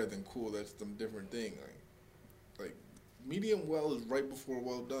about rare than cool, that's a different thing. Like medium well is right before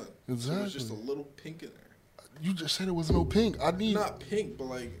well done. So there's just a Exactly. little pink in there. You just said it was no pink. I need. Not pink, but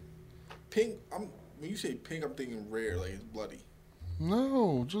like pink. When you say pink, I'm thinking rare, like it's bloody.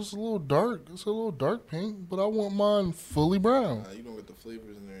 No, just a little dark. It's a little dark pink, but I want mine fully brown. You don't get the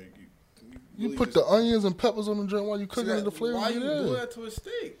flavors in there. You really put just- the onions and peppers on the joint while you See cooking that- it. The flavor Why be you do there. that to a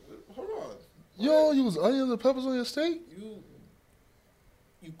steak? Hold on. You don't use onions and peppers on your steak?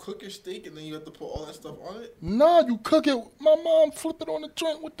 You cook your steak and then you have to put all that stuff on it. Nah, you cook it. My mom flip it on the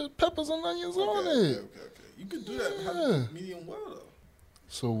joint with the peppers and onions on it. Okay. You could do that and have Yeah. it medium well though.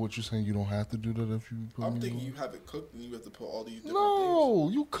 So what you saying? You don't have to do that if you put I'm medium thinking well? you have it cooked and you have to put all these different things. No,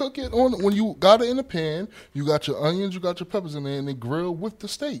 you cook it on when you got it in the pan. You got your onions, you got your peppers in there, and they grill with the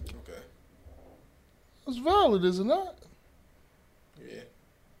steak. Okay. That's valid, is it not? Yeah.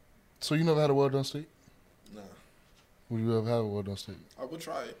 So you never had a well done steak? Nah. Will you ever have a well done steak? I would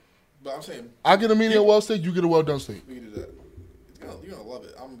try it, but I'm saying I get a medium well steak. You get a well done steak. we can do that. You're gonna love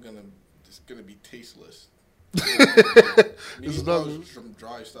it. It's gonna be tasteless. It's Medium not- well is from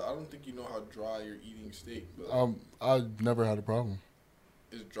dry stuff. I don't think you know how dry you're eating steak, but I never had a problem.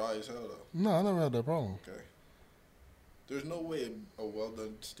 it's dry as hell though. No, I never had that problem. Okay. There's no way a well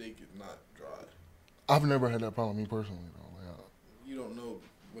done steak is not dry. I've never had that problem, me personally. Though. Like, You don't know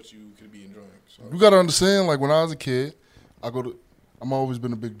what you could be enjoying. So you gotta understand, like when I was a kid, I'm always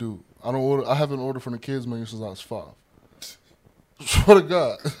been a big dude. I haven't ordered from the kids menu since I was 5. Swear to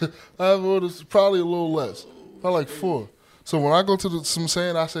God, I have ordered probably a little less, probably like 4. So when I go to some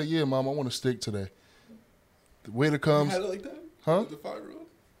saying, I say, "Yeah, Mom, I want a steak today." The waiter you comes, had it like that? Huh? With the 5-year-old?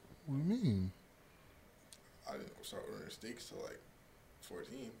 What do you mean? I didn't start ordering steaks till like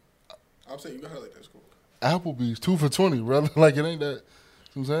 14. I'm saying you got it like that. It's cool. Applebee's 2 for $20, brother. Like it ain't that. You know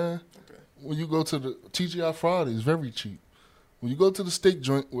what I'm saying? Okay. When you go to the TGI Fridays, very cheap. When you go to the steak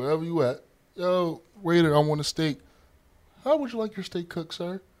joint, wherever you at, yo, waiter, I want a steak. How would you like your steak cooked,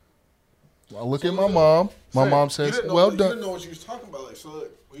 sir? I look at my mom. My mom says, well You done. didn't know what you was talking about. Like, so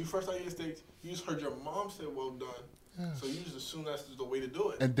look, when you first started eating steaks, you just heard your mom say well done. Yes. So you just assume that's the way to do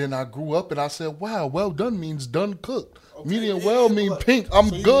it. And then I grew up and I said, wow, well done means done cooked. Okay, Medium yeah, well but mean look, pink. I'm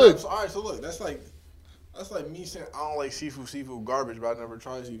so you good. never- all right, so look, that's like me saying I don't like seafood. Seafood garbage, but I never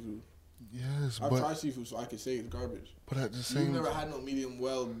tried seafood. Yes, I've tried seafood, so I can say it's garbage. but at the You've same never had no medium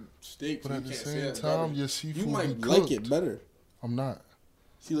well steak, but so you at the can't say same that's time, garbage. your seafood You might be like cooked. it better. I'm not.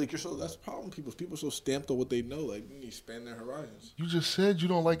 See, like that's the problem. People so stamped on what they know. Like you need to expand their horizons. You just said you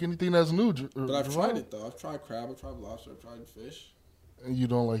don't like anything that's new. But I've tried it though. I've tried crab. I've tried lobster. I've tried fish. And you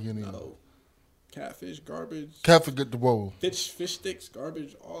don't like any. No, catfish, garbage. Can't forget the bowl. Fish sticks,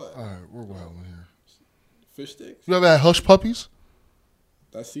 garbage, all that. All right, we're wilding here. Fish sticks. You ever had hush puppies?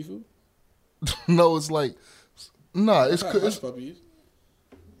 That's seafood. No, it's like, nah, I've it's had good. hush puppies.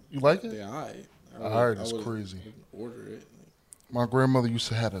 You like it? They alright. I heard it's crazy. Order it. My grandmother used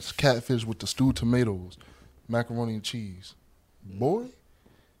to have a catfish with the stewed tomatoes, macaroni and cheese. Boy,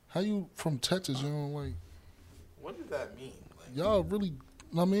 how you from Texas? You don't like What does that mean? Like, y'all really?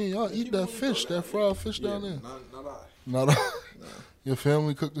 I mean, y'all eat people that eat fish, though, that fried fish yeah, down there. Not I. Not No. your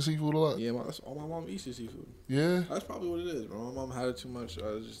family cook the seafood a lot. Yeah, that's all my mom eats is seafood. Yeah. That's probably what it is, bro. My mom had it too much.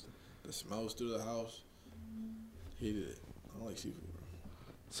 Just the smells through the house. Hated it. I don't like seafood, bro.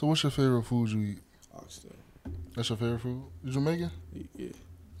 So what's your favorite food you eat? Oxtail. That's your favorite food? You Jamaican? Yeah.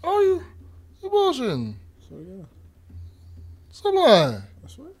 Are you? You bullshitting. So yeah, Stop lying. I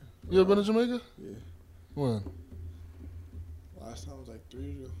swear. You ever been to Jamaica? Yeah. When? Last time was like 3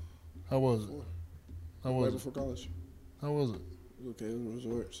 years ago. How was it? 4. How Right was it? before college. How was it? It was okay. It was a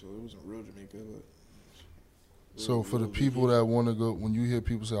resort, so it wasn't real Jamaica, but. So for the people that want to go, when you hear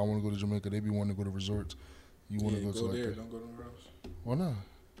people say I want to go to Jamaica, they be wanting to go to resorts. You want to go to like there. that? Don't go nowhere else. Why not?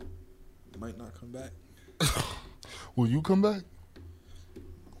 Might not come back. Will you come back?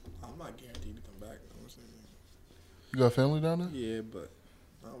 I'm not guaranteed to come back. You know what I'm saying? You got family down there? Yeah, but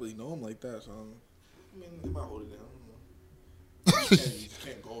I don't really know them like that, so I mean, they might hold it down. I don't know. You just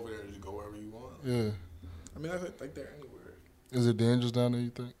can't go over there and just go wherever you want. Yeah. I mean, I think they're anywhere. Is it dangerous down there, you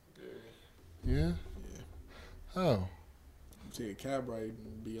think? Yeah. Yeah? Yeah. How? Take a cab ride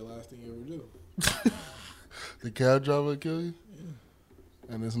and be the last thing you ever do. The cab driver kill you? Yeah.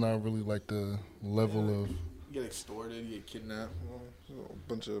 And it's not really like the level of... You get extorted, you get kidnapped. A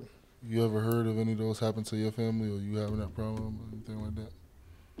bunch of... You ever heard of any of those happen to your family or you having that problem or anything like that?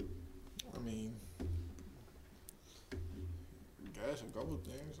 I mean... I guess a couple of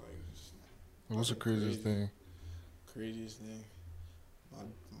things. Like, What's the craziest thing? Craziest thing? My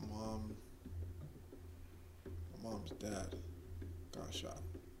mom's dad got shot.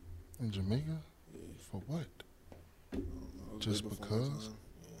 In Jamaica? Yeah. For what? I don't know. Just because?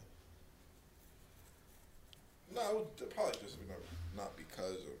 Yeah. No, it was probably just not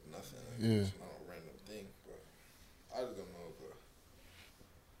because of nothing. Yeah. It's not a random thing, but I just don't know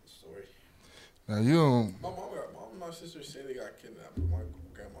the story. Now you don't... My mom and my sister say they got kidnapped, but my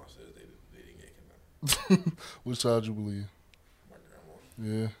grandma says they didn't get kidnapped. Which side you believe? My grandma.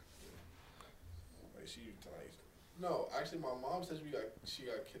 Yeah. Like no, actually, my mom says she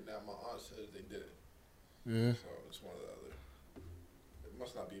got kidnapped. My aunt says they didn't. Yeah. So it's one or the other. It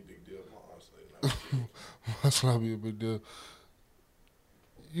must not be a big deal. My aunt said no. Must not be a big deal.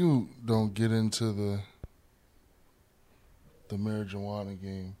 You don't get into the marijuana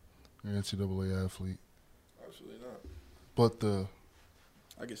game. You're an NCAA athlete. Absolutely not. But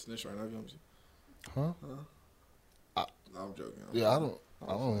I get snitched right now. You know huh? No, I'm joking. Yeah, I don't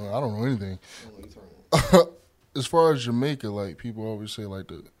know anything. I don't know what you're talking about. As far as Jamaica, like people always say, like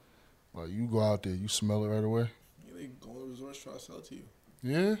you go out there, you smell it right away. Yeah, they go to the resorts try to sell it to you.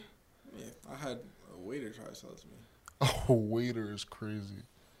 Yeah. Yeah, I had a waiter try to sell it to me. Oh, waiter is crazy.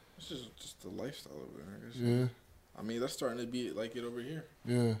 It's just the lifestyle over there, I guess. Yeah. I mean, that's starting to be like it over here.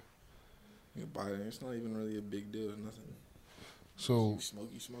 Yeah. You can buy it. It's not even really a big deal. Nothing. So you smoke.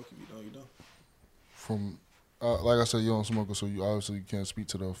 If you don't, you don't. from like I said, you don't smoke, so you obviously can't speak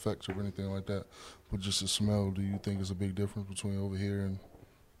to the effects or anything like that. But just the smell, do you think is a big difference between over here and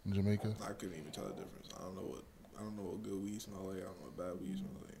in Jamaica? I couldn't even tell the difference. I don't know what good weed smell like. I don't know what bad weed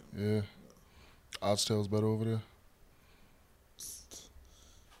smell like. Yeah. Oxtail's better over there.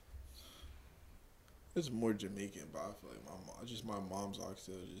 It's more Jamaican, but I feel like my mom's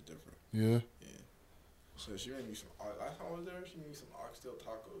oxtail is just different. Yeah. Yeah. So she made me some. Last time I was there, she made me some oxtail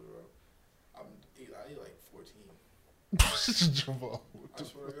tacos, bro. I ate like 14. Jahvon, I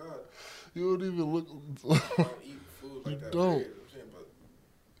swear to God. you don't even look. I don't eat food like You that. don't. Period, you know what I'm saying? But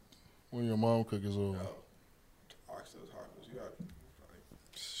When your mom cook is over. no, oxtail tacos. You got.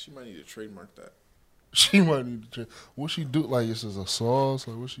 She might need to trademark that. She might need to check. What she do? Like, this is a sauce?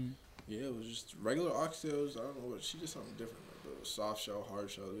 Like, what she? Yeah, it was just regular oxtails. I don't know what she did something different. But it was soft shell, hard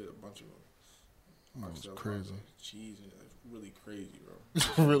shell. We had a bunch of them. That was Oxtail crazy. tacos, cheese, and it's really crazy, bro.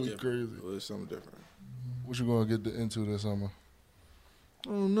 It's really Different. crazy. It was something different. What you gonna get into this summer? I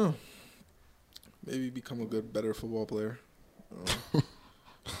don't know. Maybe become a better football player.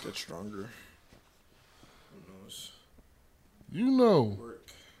 Get stronger. Who knows? You know. Work.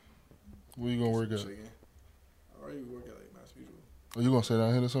 Where you gonna work at? Chicken. I already work at like Mass Mutual. Are you gonna stay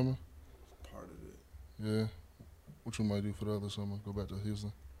down here this summer? Part of it. Yeah. What you might do for the other summer? Go back to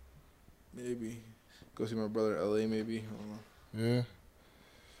Houston. Maybe. Go see my brother in LA maybe. I don't know. Yeah.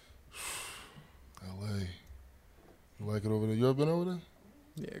 LA. You like it over there? You ever been over there?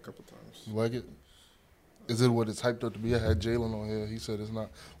 Yeah, a couple times. You like it? Is it what it's hyped up to be? I had Jalen on here. He said it's not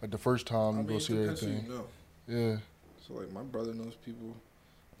like the first time you go see it depends who everything. you know. Yeah. So like my brother knows people.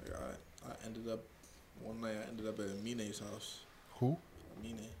 Like I ended up one night. I ended up at Amine's house. Who?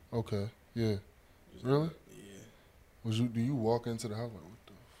 Amine. Okay. Yeah. Just Really? Yeah. Do you walk into the house like what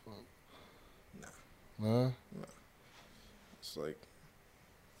the fuck? Nah. Nah. It's like,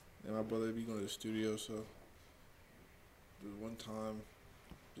 and my brother be going to the studio. So there was one time,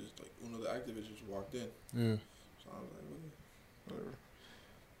 just like one of the activists just walked in. Yeah. So I was like, whatever.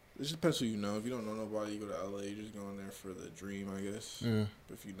 It just depends who you know. If you don't know nobody, you go to LA. You're just going there for the dream, I guess. Yeah.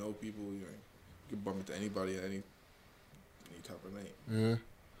 But if you know people, you can bump into anybody at any type of night. Yeah.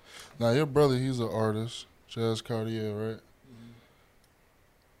 Now your brother, he's an artist, Jazz Cartier, right?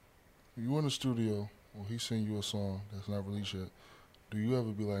 You in the studio, well, he sing you a song that's not released yet. Do you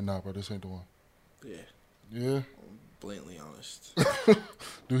ever be like, nah, bro, this ain't the one? Yeah. Yeah? I'm blatantly honest.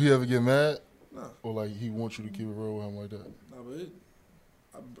 Do he ever get mad? No. Or like he wants you to keep it real with him like that? No,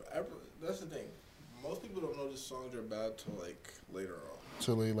 but that's the thing. Most people don't know the songs are bad till like later on.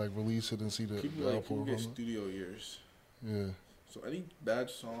 Till they like release it and see the People get from it? studio ears. Yeah. So any bad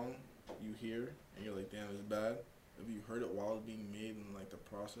song you hear and you're like, damn, it's bad. If you heard it while it's being made and like the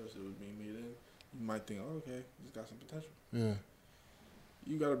process it was being made in, you might think, oh, okay, it's got some potential. Yeah.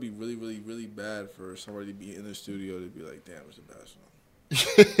 You gotta be really, really, really bad for somebody to be in the studio to be like, damn, it's a bad song.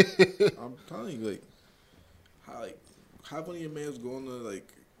 I'm telling you, how many of your mans going to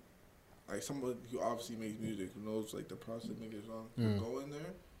like someone who obviously makes music, who knows like the process of making a song, go in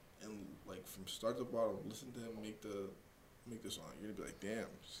there and like from start to bottom, listen to him make the song. You're gonna be like, damn,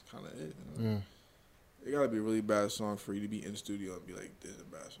 it's kind of it. You know? Yeah. It gotta be a really bad song for you to be in studio and be like, this is a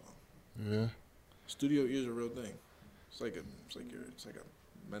bad song. Yeah. Studio ears a real thing. It's like a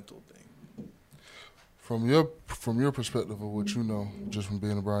mental thing. From your perspective of what you know, just from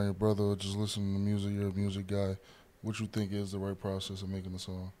being around your brother or just listening to music, you're a music guy, what you think is the right process of making a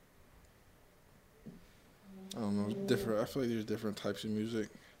song? I don't know. It's different. I feel like there's different types of music.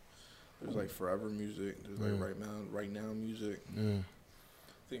 There's like forever music. There's like right now music. Yeah.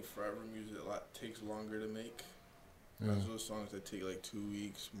 I think forever music takes longer to make. Yeah. There's those songs that take like 2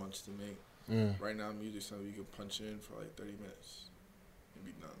 weeks, months to make. Yeah. Right now music, something you can punch in for like 30 minutes and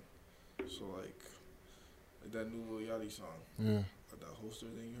be done. So like that new Lil Yachty song. Yeah. That holster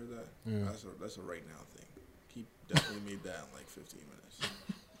thing, you heard that? Yeah. That's a right now thing. He definitely made that in like 15 minutes.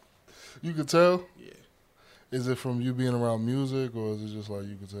 You could tell? Yeah. Is it from you being around music, or is it just like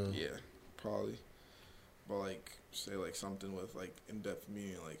you could tell? Yeah, probably. But like, say like something with like in-depth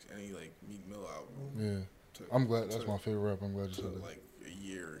meaning, like any like Meek Mill album. Yeah. I'm glad. That's my favorite rap. I'm glad you said that. Like a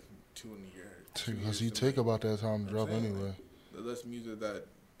year, 2 in a year. Because he take about that time to drop anyway. Like, that's music that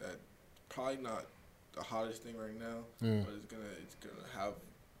probably not the hottest thing right now, but it's gonna have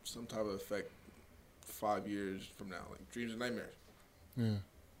some type of effect 5 years from now, like Dreams and Nightmares. Yeah.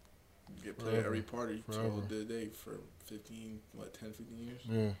 Get played at every party till the day for 15 years.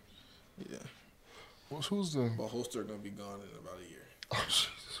 Yeah. Yeah. Who's the? But Holster gonna be gone in about a year. Oh,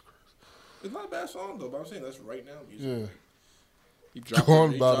 Jesus Christ! It's not a bad song though, but I'm saying that's right now music. Yeah. Like, he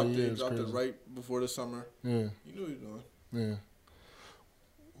dropped it right before the summer. Yeah. You knew what he was doing. Yeah.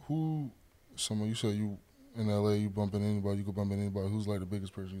 Someone you said you in LA, you bumping anybody, you could bump into anybody. Who's like the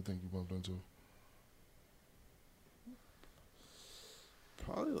biggest person you think you bumped into?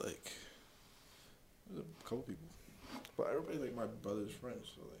 Probably like there's a couple people, but everybody's like my brother's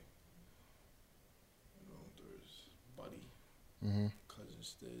friends. So like, there's Buddy, cousin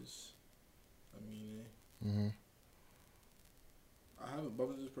Stiz, Amine. I haven't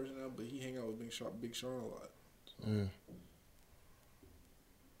bumped into this person now, but he hang out with Big Sean a lot. So. Yeah.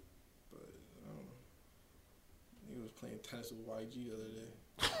 But I don't know. He was playing tennis with YG the other day.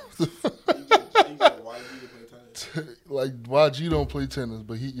 he got YG to play tennis. Like YG don't play tennis,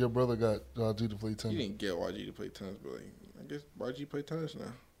 but your brother got YG to play tennis. He didn't get YG to play tennis, but like I guess YG play tennis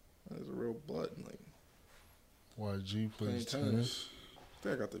now. There's a real blood like YG plays tennis. I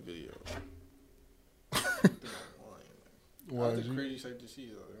think I got the video. That's a crazy sight to see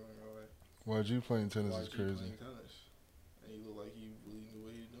though. YG playing tennis YG is crazy. Playing tennis. And he looked like he really knew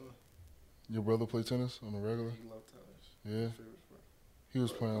what he was doing. Your brother play tennis on the regular? He loved tennis. Yeah. My favorite sport. He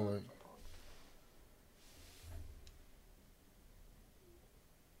was playing like.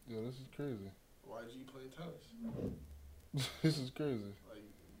 Yeah, this is crazy. YG playing tennis. This is crazy. Like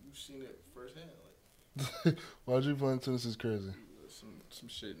you've seen it firsthand. Like YG playing tennis is crazy. Some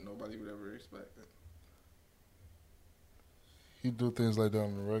shit nobody would ever expect. He do things like that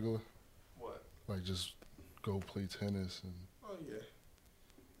on the regular. What? Like just go play tennis and. Oh yeah.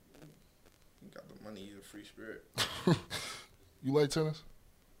 He got the money. He's a free spirit. You like tennis?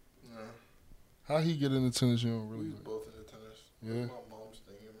 Nah. How he get into tennis? You don't really. We was both into tennis. Yeah. My mom's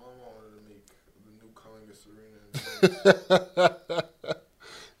thing. My mom wanted to make the new Columbus Arena.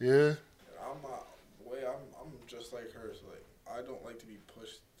 Yeah. I'm not. I'm just like her. So like, I don't like to be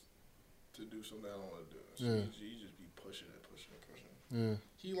pushed to do something I don't want to do. So he just be pushing it. Yeah.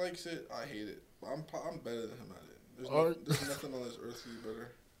 He likes it. I hate it. But I'm better than him at it. There's nothing on this earth he's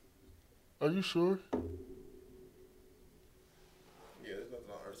better. Are you sure? Yeah, there's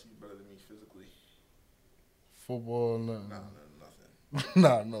nothing on earth he's better than me physically. Football, nothing. Nah, nothing.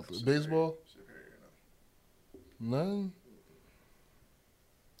 Nah, nothing. Superior. Baseball? Superior, no. None?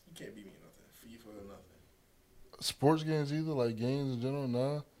 He can't beat me in nothing. FIFA, Sports games either, like games in general,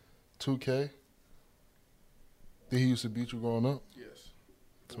 nah. 2K. Did he used to beat you growing up? Yes.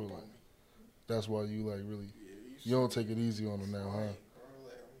 So Whoop on me. that's why you like really, Yeah, you don't take it easy on him now, huh? crying, bro.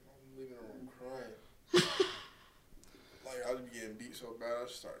 Like, I'm leaving the room crying. Like, I was getting beat so bad, I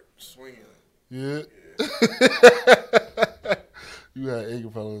just started swinging. Yeah. Yeah. You had anger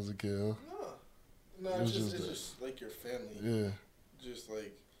problems as a kid, huh? No, it's just like your family. Yeah. Just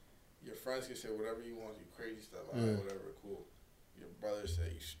like your friends can say whatever you want, you crazy stuff, Yeah. whatever, cool. Your brother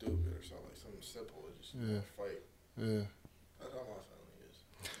say you stupid or something, like something simple, or just fight. Yeah. That's how my family is.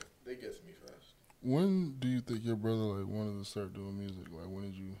 They get to me fast. When do you think your brother like wanted to start doing music? Like when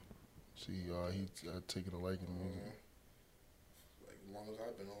did you see he taking a liking to music? Like as long as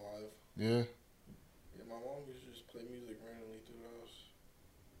I've been alive. Yeah. Yeah, my mom used to just play music randomly through the house.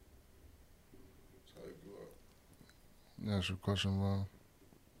 That's how I grew up. That's your question, Ron.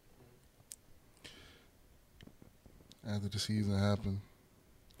 After the season happened,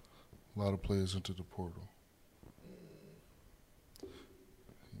 a lot of players entered the portal. You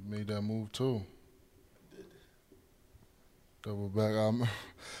made that move too. I did. Double back.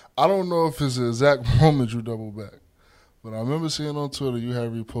 I don't know if it's the exact moment you double back, but I remember seeing on Twitter you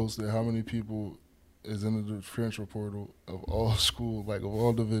had reposted how many people is in the transfer portal of all schools, like of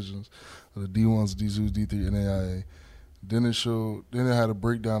all divisions, of the D1s, D2s, D3, and AIA. Then it had a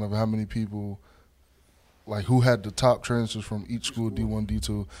breakdown of how many people, like who had the top transfers from each school, D1,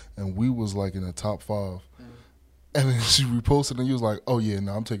 D2, and we was like in the top 5. Mm-hmm. And then she reposted and you was like, oh yeah,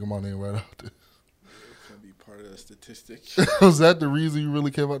 no, I'm taking my name right out there. It can be part of the statistic. Was that the reason you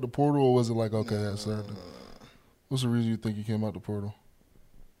really came out the portal, or was it like, okay, that's certain? No. What's the reason you think you came out the portal?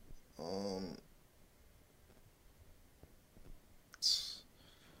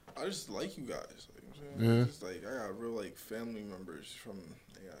 I just like you guys. Like, Yeah. Just like I got real like family members from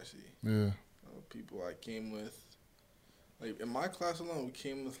AIC. Yeah. People I came with. Like in my class alone, we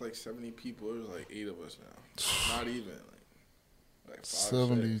came with like 70 people. There's like 8 of us now. Not even like 5,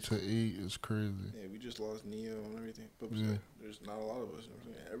 70 6. to 8 is crazy. Yeah, we just lost Neo and everything. But Yeah. there's not a lot of us. You know what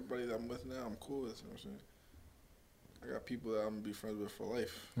I'm saying? Everybody that I'm with now, I'm cool with. You know what I'm saying? I got people that I'm gonna be friends with for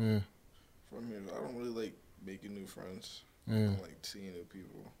life. Yeah. From here, I don't really like making new friends. Yeah. I don't like seeing new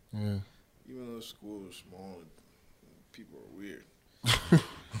people. Yeah. Even though school is small, people are weird.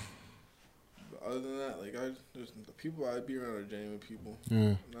 But other than that, like there's the people I be around are genuine people.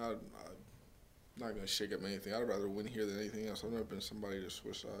 Yeah. I'm not gonna shake up anything. I'd rather win here than anything else. I've never been somebody to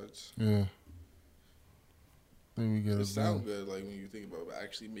switch sides. Yeah. Then we get It it sounds done. good, like when you think about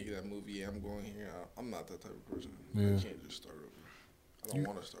actually making that movie. Yeah, I'm going here. I'm not that type of person. Yeah. I can't just start over. I don't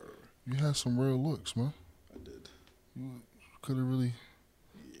want to start over. You had some real looks, man. I did. You could have really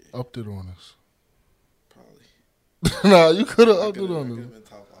upped it on us. Probably. Nah, you could have I upped it could on have us. been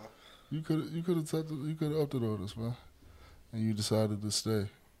top 5. You could have upped it on us, man. And you decided to stay.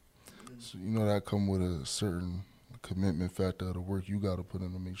 So you know that come with a certain commitment factor of the work you got to put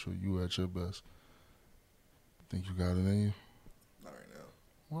in to make sure you at your best. Think you got it in you? Not right now.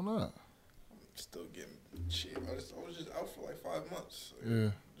 Why not? I'm still getting cheap. I was just out for like 5 months. Like, Yeah.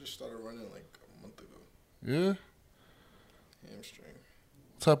 Just started running like a month ago. Yeah? Hamstring.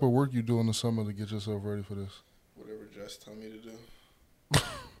 What type of work you do in the summer to get yourself ready for this? Whatever Jess tell me to do.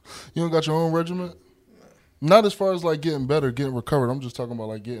 You don't got your own regiment? Nah. Not as far as like getting better, getting recovered. I'm just talking about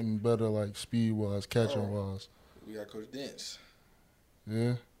like getting better, like speed wise, catching wise. We got Coach Dance.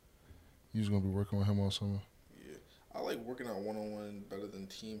 Yeah. You just gonna be working with him all summer. Yeah. I like working out one-on-one better than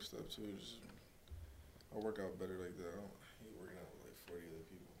team stuff too. I work out better like that. I don't hate working out with like 40 other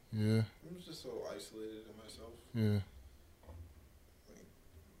people. Yeah. I'm just so isolated in myself. Yeah. Like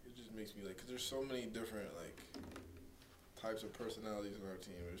it just makes me like, cause there's so many different like types of personalities in our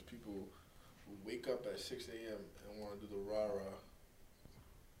team. There's people who wake up at 6 a.m. and want to do the rah-rah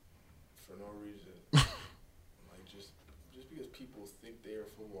for no reason. Like just because people think they're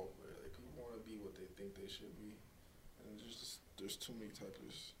a football player. Like people want to be what they think they should be. And there's too many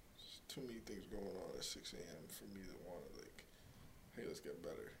things going on at 6 a.m. for me to want to like, hey, let's get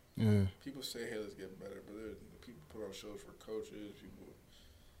better. Yeah. People say, hey, let's get better, but people put on shows for coaches. People,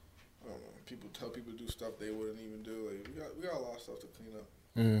 I don't know. People tell people to do stuff they wouldn't even do. Like we got a lot of stuff to clean up.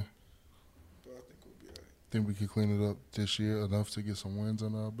 Yeah. But I think we'll be alright. Think we could clean it up this year enough to get some wins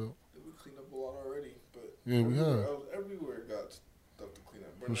under our belt? We cleaned up a lot already, but yeah, we have. Everywhere got stuff to clean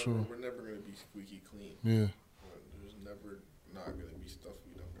up. We're never gonna be squeaky clean. Yeah. There's never not gonna be stuff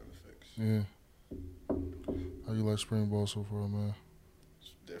we don't gotta fix. Yeah. How you like spring ball so far, man?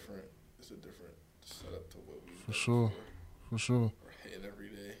 It's different. It's a different setup to what we. For sure. Before. For sure. We're hitting every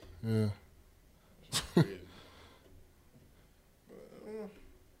day. Yeah. It's crazy. But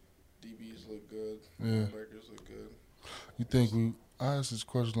DBs look good. Yeah. Linebackers look good. You think we? I asked this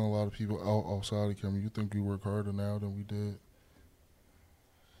question to a lot of people outside the camera. You think we work harder now than we did?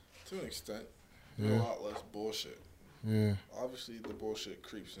 To an extent. Yeah. A lot less bullshit. Yeah. Obviously, the bullshit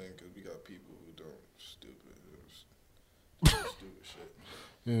creeps in because we got people who don't stupid shit.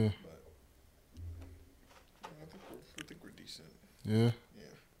 Yeah. But I think we're decent. Yeah.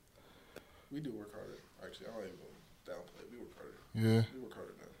 Yeah. We do work harder. Actually, I don't even downplay it. We work harder. Yeah. We work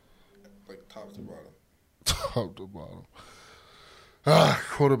harder now. Like top to bottom. Top to bottom.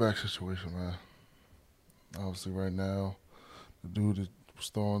 Quarterback situation, man. Obviously, right now, the dude that was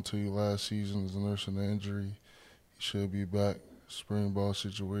thrown to you last season is nursing an injury. He should be back. Spring ball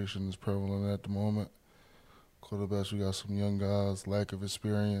situation is prevalent at the moment. Quarterbacks, we got some young guys, lack of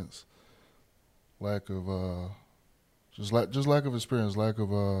experience, lack of just lack of experience, lack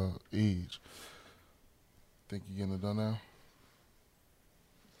of age. Think you getting it done now?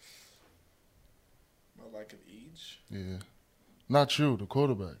 My lack of age. Yeah. Not you, the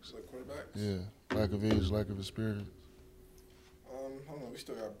quarterbacks. The quarterbacks. Yeah. Lack of age, lack of experience. I don't know. We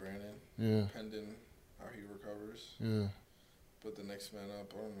still got Brandon. Yeah. Pending how he recovers. Yeah. But the next man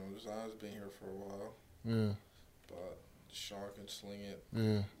up, I don't know. Zion's been here for a while. Yeah. But Sean can sling it.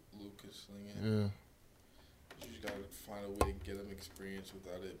 Yeah. Luke can sling it. Yeah. You just gotta find a way to get him experience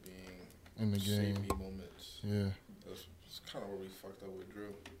without it being In the game. save me moments. Yeah. That's kind of where we fucked up with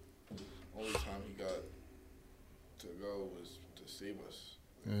Drew. Only time he got to go was to save us.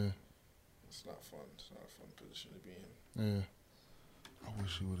 Yeah. It's not fun. It's not a fun position to be in. Yeah. I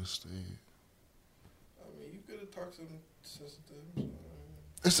wish he would have stayed. I mean, you could have talked to him since then.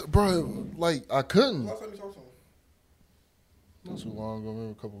 It's bro, like I couldn't. Last time you talked to him? Not too long ago,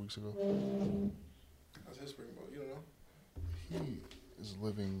 maybe a couple weeks ago. How's his spring ball? You don't know? He is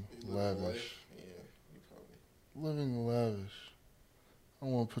living He living lavish. life? Yeah, you probably. Living lavish. I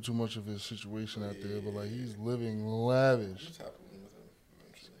don't want to put too much of his situation out there, but like he's living lavish. What's happening with him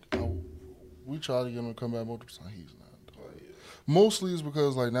eventually? We try to get him to come back multiple times. He's not. Oh, yeah. Mostly it's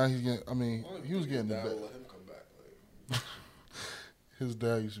because like now he's getting. I mean, he was getting the Dad best. will let him come back. Like, His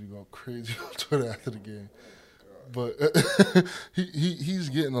dad used to be going crazy on Twitter after the game, but he's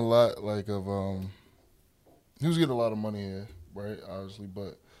getting a lot like of he was getting a lot of money here, right? Obviously,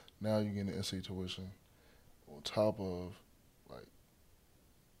 but now you're getting the NCAA tuition on top of like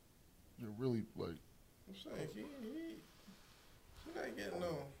you're really like I'm saying he not getting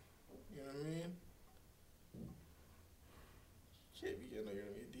no. You know what I mean? Can't be getting no. You're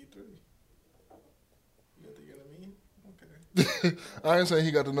gonna be a D3. You got the you know what I mean? Okay. I ain't saying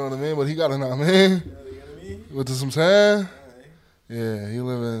he got to know what I mean, but he got to know what I mean. You know what I mean? With the some sand, Alright. yeah, he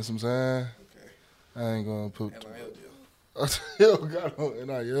living in some sand. Okay. I ain't gonna put. NIL deal. Yo, got no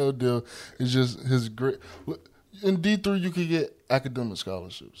NIL deal. It's just his great. In D3, you could get academic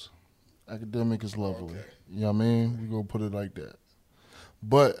scholarships. Academic is lovely. Okay. You know what I mean? We gonna put it like that.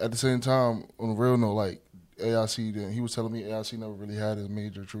 But at the same time, on a real note, like AIC, he was telling me AIC never really had his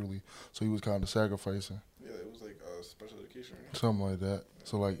major truly, so he was kind of sacrificing. Yeah, it was like special education. Right? Something like that.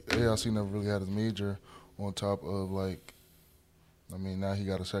 So like AIC never really had his major on top of like, I mean now he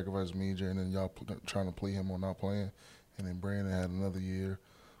got to sacrifice his major and then y'all trying to play him on not playing, and then Brandon had another year,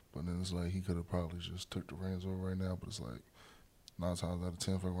 but then it's like he could have probably just took the reins over right now, but it's like 9 times out of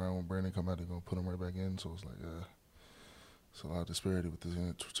 10 for round when Brandon come out they're gonna put him right back in, so it's like it's a lot of disparity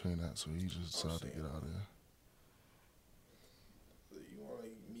between that, so he just decided to get out of there. You want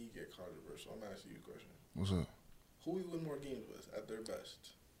me to get controversial? I'm asking you a question. What's up? Who we win more games with at their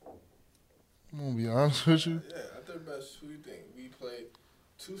best? I'm gonna be honest with you. Yeah, at their best, who do you think? We played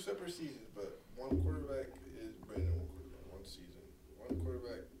 2 separate seasons, but one quarterback is Brandon, one season. One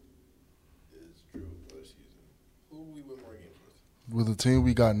quarterback is Drew, other season. Who do we win more games with? With the team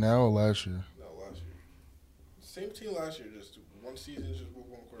we got now or last year? No, last year. Same team last year, just one season, just with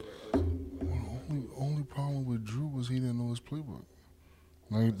one quarterback. Other season. Only problem with Drew was he didn't know his playbook.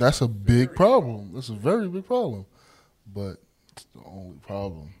 Like, that's a big problem. That's a very big problem. But it's the only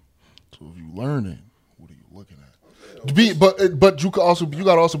problem. So if you learn it, what are you looking at? But you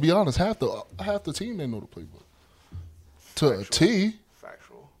gotta also be honest. Half the team didn't know the playbook to a T.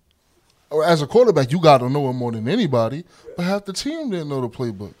 Factual. Or as a quarterback, you gotta know it more than anybody. But half the team didn't know the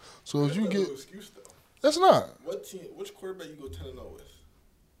playbook. So if you get, no excuse though. that's not. What team? Which quarterback you go 10-0 with?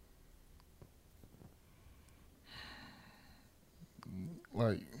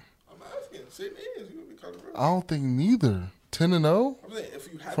 Like, I'm asking. Same names. You would be controversial. I don't think neither. 10-0 I'm saying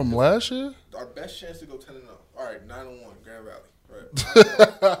if you had from last year. our best chance to go 10-0. All right, 9-1, Grand Valley. Right.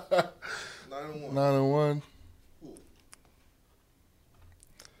 9-1. 9-1. Who?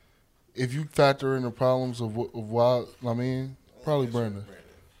 If you factor in the problems of why, I mean, probably Yes, Brandon.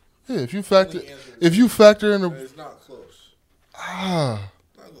 Yeah, if you factor in the it's not close. Not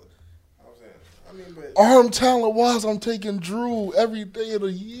close. I'm saying. I mean, but arm talent wise, I'm taking Drew every day of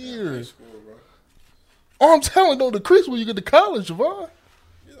the year. high school, bro. Arm talent don't decrease when you get to college, Jahvon.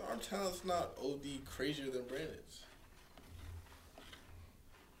 Yeah, arm talent's not OD crazier than Brandon's.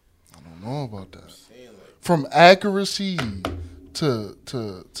 I don't know about that. I'm saying, like, From accuracy to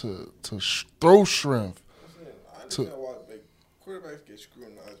throw strength. I understand why like quarterbacks get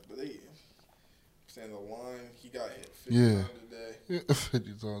scrutinized, but I'm saying the line he got hit 50 times a day. Yeah, 50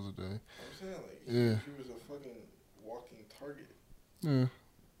 times a day. I'm saying like he was a fucking walking target. Yeah.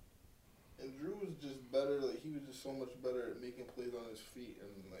 And Drew was just better. Like he was just so much better at making plays on his feet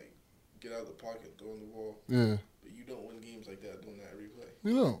and like get out of the pocket, throwing the ball. Yeah. But you don't win games like that doing that every play.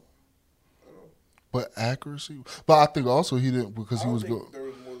 You know. But accuracy. But I think also he didn't because he was good. There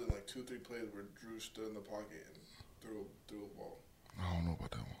was more than like 2-3 plays where Drew stood in the pocket and threw a ball. I don't know about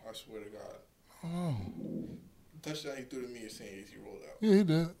that one. I swear to God. Oh. The touchdown he threw to me is saying he rolled out. Yeah, he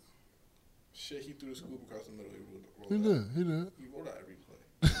did. Shit, he threw the scoop across the middle. He rolled He out. did. He did. He rolled out every play.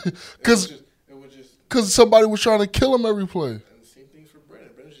 It was just because somebody was trying to kill him every play. And the same thing's for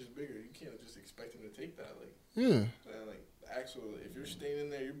Brandon. Brandon's just bigger. You can't just expect him to take that. Like Yeah. like actual. If you're staying in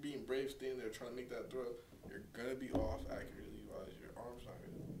there, you're being brave, staying there trying to make that throw. You're gonna be off accurately wise. Your arms not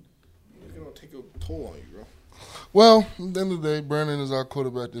gonna. It's gonna take a toll on you, bro. Well, at the end of the day, Brandon is our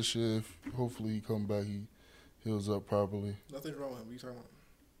quarterback this year. Hopefully he come back, he heals up properly. Nothing's wrong with him. What are you talking about?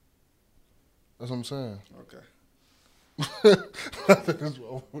 That's what I'm saying. Okay. Nothing's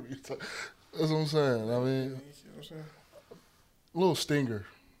wrong with you. That's what I'm saying. I mean, You know what I'm saying? a little stinger.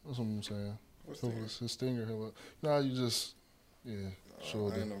 That's what I'm saying. What's Hopefully that? his stinger. Nah, you just,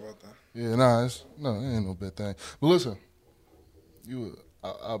 sure. I didn't know about that. Yeah, nah, it ain't no bad thing. But listen,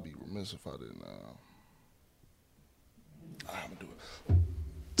 I'll be remiss if I didn't. I'm gonna do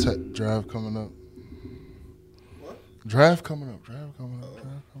it. Draft coming up. What? Draft coming up.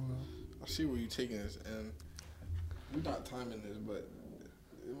 I see where you're taking this, and we're not timing this, but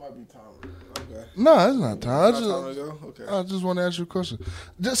it might be time. Okay. Nah, it's not time. Time to go? Okay. I just want to ask you a question.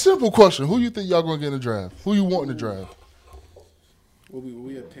 Just simple question. Who you think y'all gonna get in the draft? Who you want in the draft?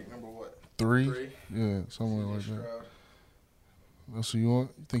 We had pick number what? 3? Yeah, somewhere like that. That's who you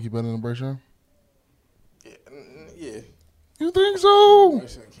want? You think he better than Bryce Young? Yeah. You think so?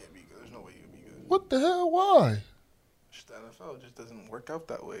 Bryce Young can't be good. There's no way he can be good. What the hell? Why? Just the NFL just doesn't work out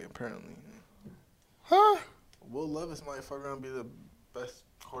that way, apparently. Huh? Will Levis might fuck around and be the best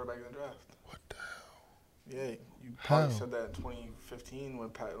quarterback in the draft. What the hell? Yeah, you probably said that in 2015 when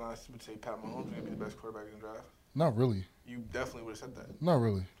Pat would say Pat Mahomes was going to be the best quarterback in the draft. Not really. You definitely would have said that. Not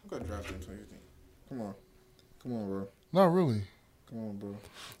really. Who got drafted in 2015? Come on, bro. Not really. Come on, bro.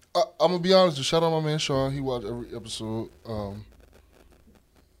 I'm gonna be honest. Shout out my man Sean. He watched every episode.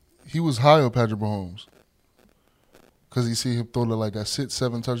 He was high on Patrick Mahomes because he see him throw like that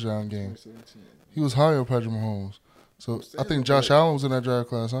 6-7 touchdown game. 2017. He was high on Patrick Mahomes. So I think Josh Allen was in that draft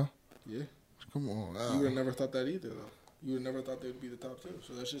class, huh? Yeah. Come on. You would have never thought that either, though. You would have never thought they would be the top 2.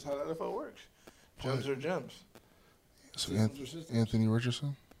 So that's just how the NFL works. Gems are gems. So Anthony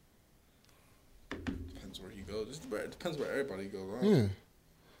Richardson? Depends where he goes. It depends where everybody goes, huh? Yeah.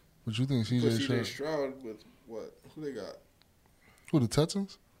 But you think CJ Stroud with what? Who they got? Who, the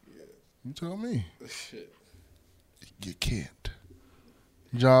Texans? Yeah. You tell me. Shit. You can't.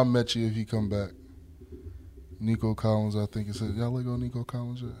 John Mechie if he come back. Nico Collins, I think it said. Y'all let go Nico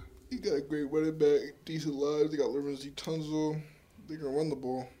Collins yet? He got a great running back, decent lives. They got Lorenzo Tunzel. They're going to run the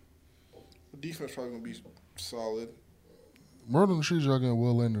ball. The defense probably going to be solid. Word on the streets, y'all getting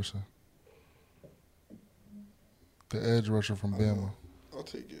Will Anderson. The edge rusher from Bama. I'll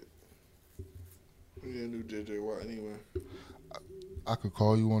take it. We need a new J.J. Watt anyway. I could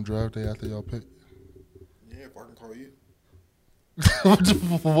call you on draft day after y'all pick. Yeah, if I can call you. What? If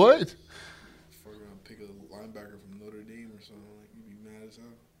I'm going to pick a linebacker from Notre Dame or something, like, you'd be mad as hell.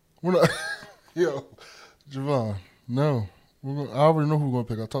 We're not. Yo, Jahvon, no. I already know who we're going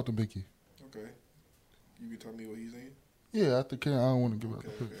to pick. I talked to Bicky. Okay. You can tell me what he's saying? Yeah, after camera, I don't want to give out the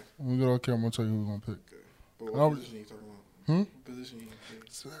pick. Okay. When we get on camera, I'm going to tell you who we're going to pick. Okay. But what position are you talking about? What position are you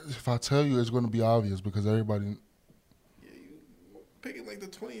picking? If I tell you, it's going to be obvious because everybody. Yeah, you picking like the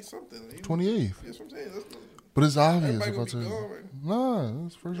 20-something. 28th. That's what I'm saying. But it's obvious Everybody if I tell you. gone, right? Nah,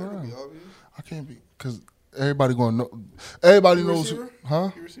 that's first That could round. be obvious. I can't be because everybody going to know. Everybody You knows. receiver?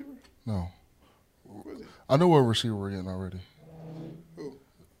 Huh? You receiver? No. Who is it? I know what receiver we're getting already. Who?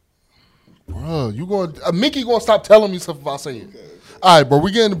 Bruh, you going Mickey gonna stop telling me stuff if I say it. Okay. All right, bro,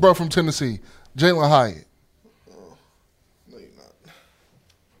 we getting the bro from Tennessee, Jalen Hyatt. Oh, no, you're not.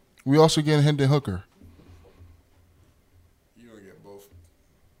 We also getting Hendon Hooker. You're gonna get both.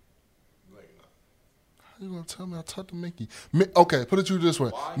 tell me I talked to Mickey. Okay, put it to you this way.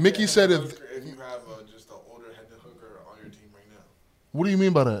 Why Mickey get said Hendon if. Hooker if you have just an older Hendon Hooker on your team right now? What do you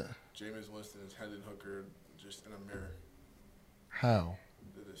mean by that? Jameis Winston is Hendon Hooker just in a mirror. How?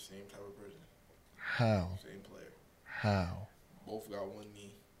 They're the same type of person. How? Same player. How? Both got one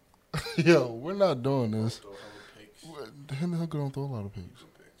knee. Yo, we're not doing this. Both throw hella picks. Hendon Hooker don't throw a lot of picks. Two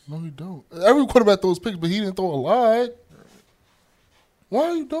picks. No, he don't. Every quarterback throws picks, but he didn't throw a lot. Why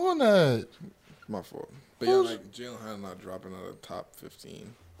are you doing that? My fault. But yeah, like Jalen Hurts not dropping out of top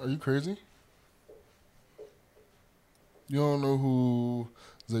 15. Are you crazy? You don't know who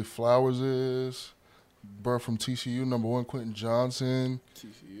Zay Flowers is? Bird from TCU, number 1, Quentin Johnson.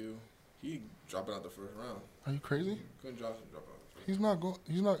 TCU. He dropping out the first round. Are you crazy? Quentin Johnson dropping out the first He's not going.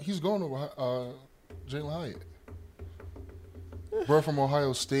 He's not. He's going over Jalen Hyatt. Bird from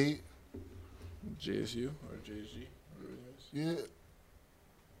Ohio State. JSU or JSG. Whatever it is.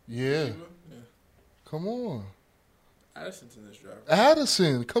 Yeah. Yeah. Yeah. Come on. Addison's in this draft.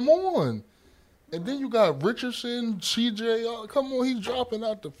 Addison, come on. And then you got Richardson, CJ. Come on, he's dropping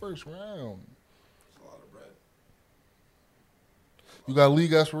out the first round. That's a lot of bread. You got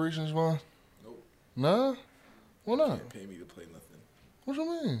league aspirations, Vaughn? Nope. Nah? Why not? Can't pay me to play nothing. What you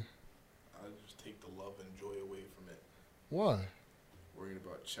mean? I just take the love and joy away from it. Why? Worrying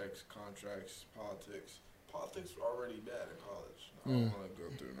about checks, contracts, politics. Politics are already bad in college. I don't want to go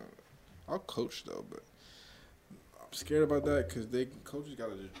through none of that. I'll coach though, but I'm scared about that because coaches got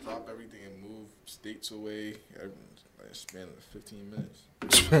to just drop everything and move states away. Like span of 15 minutes.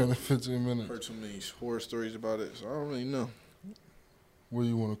 Span of 15 minutes. Heard so many horror stories about it, so I don't really know. What do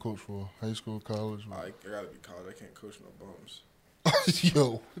you want to coach for? High school, college? I gotta be college. I can't coach no bums.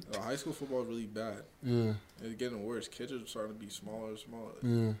 Yo. High school football is really bad. Yeah. It's getting worse. Kids are starting to be smaller and smaller.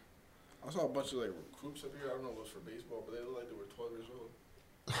 Yeah. I saw a bunch of like recruits up here. I don't know if it was for baseball, but they looked like they were 12 years old.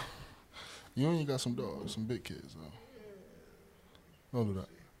 You only got some dogs, some big kids, though. Don't do that.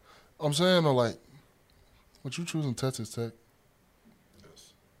 I'm saying, though, like, what you choosing Texas Tech?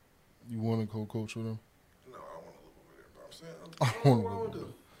 Yes. You want to co-coach with them? No, I don't want to live over there. But I'm saying, I I don't don't know what I wanna want to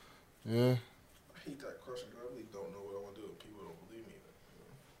do. Yeah. I hate that question because I really don't know what I want to do. People don't believe me.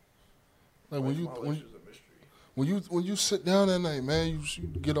 Like, My life is a mystery. when you sit down at night, man, you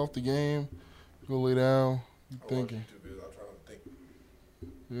get off the game, go lay down, you thinking. I watch YouTube videos. I try not to think.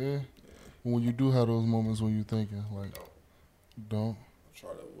 Yeah. When you do have those moments when you thinking, like, No. you don't. I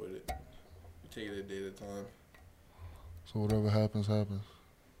try to avoid it. We take it a day at a time. So whatever happens, happens.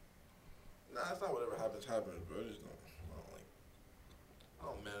 Nah, it's not whatever happens, happens, bro. I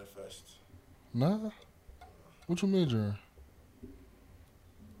don't manifest. Nah. What you major in?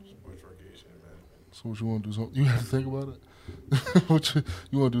 Sports recreation management. So what you want to do? Something? You have to think about it.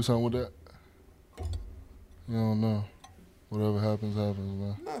 You want to do something with that? You don't know. Whatever happens, happens,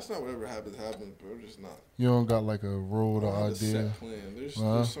 man. Nah, it's not whatever happens, happens, bro. Just not. You don't got like a road or I have a idea. set plan. There's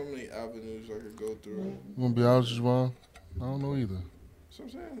so many avenues I could go through. You want to be honest with you, Ron? I don't know either. So I'm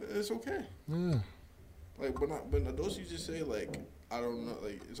saying it's okay. Yeah. Like when those you just say like I don't know,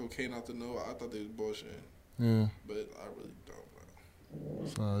 like it's okay not to know. I thought they was bullshit, Yeah. but I really don't.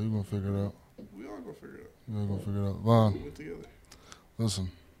 So you gonna figure it out. We all gonna figure it out. You gonna figure it out. Vaughn, We went together. listen.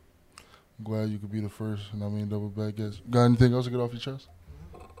 I'm glad you could be the first, and I mean double back guest. Got anything else to get off your chest?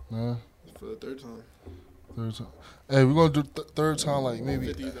 Nah. For the third time. Third time. Hey, we're gonna do third time like maybe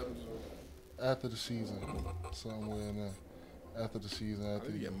 50th episode. after the season, somewhere in there. After the season, I after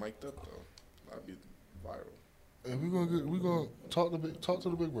need to you. get mic'd up though. I'd be viral. Hey, we gonna talk to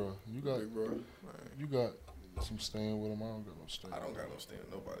the big bro. You got Big bro. Right. you got some staying with him. I don't got no staying. I don't got no stand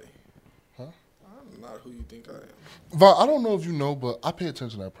with nobody. Huh? I'm not who you think I am. Vaughn, I don't know if you know, but I pay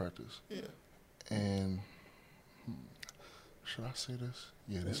attention at practice. Yeah. And should I say this?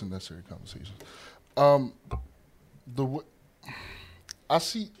 Yeah, this is a necessary conversation. I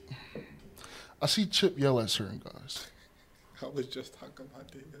see Chip yell at certain guys, I was just talking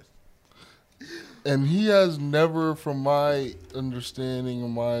about this. and he has never, from my understanding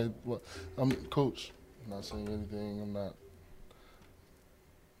of I'm coach. I'm not saying anything. I'm not.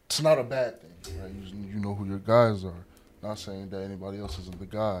 It's not a bad thing, right? You know who your guys are. Not saying that anybody else isn't the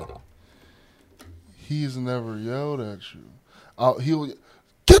guy. He's never yelled at you. He'll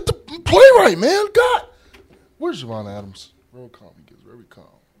get the play right, man. God, where's Jahvon Adams? Real calm. He gets very calm.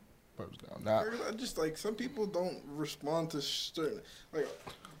 Purpose down. Now, I just like some people don't respond to certain like.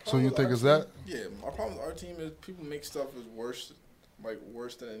 so you think it's that? Yeah, my problem with our team is people make stuff as worse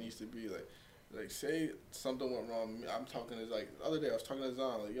than it needs to be. Like say something went wrong. I'm talking to like the other day I was talking to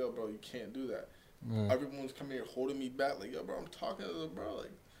Zon like, yo, bro, you can't do that. Yeah. Everyone's coming here holding me back like, yo, bro, I'm talking to them, bro.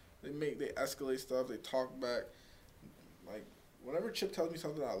 Like they escalate stuff. They talk back. Like whenever Chip tells me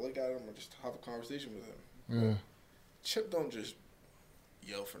something, I look at him or just have a conversation with him. Yeah. Chip don't just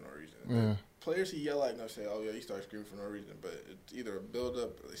yell for no reason. Yeah. Players he yell at and they'll say, "Oh yeah," he starts screaming for no reason, but it's either a build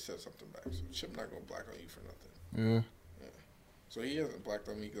up or they set something back. So Chip not gonna black on you for nothing. Yeah. So he hasn't blacked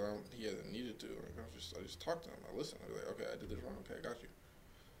on me because he hasn't needed to. Like, I just talked to him. I listened. I was like, okay, I did this wrong. Okay, I got you.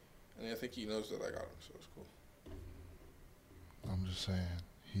 And I think he knows that I got him, so it's cool. I'm just saying,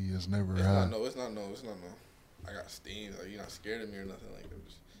 he has never It's had. not no. It's not no. I got steam. Like, you're not scared of me or nothing. Like,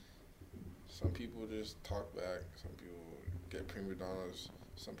 some people just talk back. Some people get prima donnas.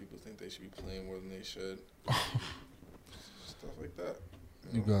 Some people think they should be playing more than they should. Stuff like that.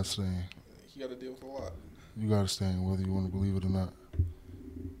 You got stain. He got to deal with a lot. You got to stain, whether you want to believe it or not. I don't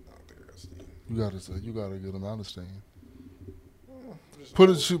think I got steam. You got a good amount of stain. Just Put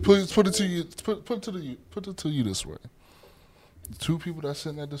it to you this way: the two people that's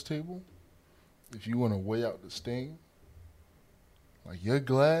sitting at this table, if you want to weigh out the stain, like your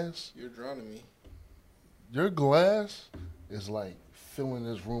glass, You're drowning me. your glass is like filling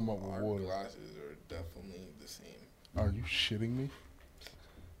this room up with Our water. glasses are definitely the same. Are you shitting me?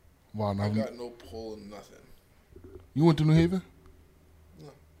 Wow, I got no pull and nothing. You went to New Haven?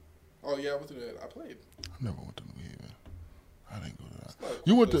 No. Oh yeah, I went to I played. I never went to New Haven. I didn't go to that. It's not a cool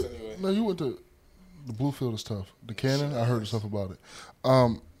You went to place anyway. no. You went to the Bluefield is tough. The Cannon, I heard stuff about it.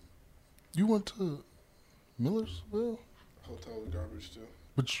 You went to Millersville, Hotel was garbage too.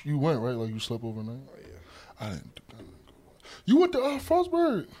 but you went right. Like you slept overnight. Oh yeah. I didn't. You went to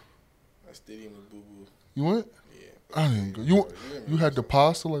Frostburg. That stadium was boo boo. You went? Yeah. I didn't go. You had the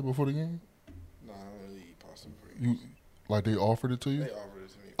pasta like before the game. No, I don't really eat pasta for You like they offered it to you. They offered it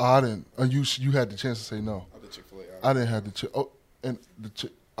to me. I didn't. You had the chance to say no. I did Chick-fil-A. I didn't have the chick. Oh, and the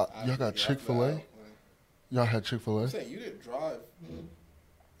chick. Y'all got Chick-fil-A. Y'all had Chick-fil-A. I'm saying you didn't drive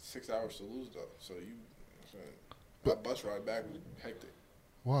 6 hours to lose though, so you. That bus ride back was hectic.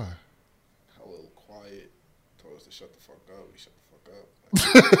 Why? A little quiet. Told us to shut the fuck up. We shut the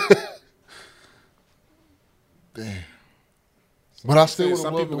fuck up. Damn. But I still would have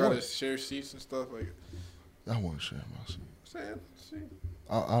some loved people to gotta win. share seats and stuff like. I want to share my seat. Saying, see,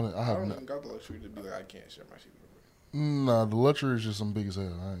 I I have don't not. even got the luxury to be like I can't share my seat with nobody. Nah, the luxury is just some big as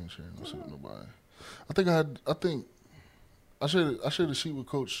hell. I ain't sharing no seat with nobody. I shared a seat with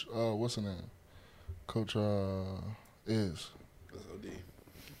Coach. What's her name? Coach is. That's OD.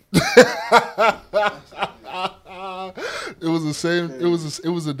 It was the same. It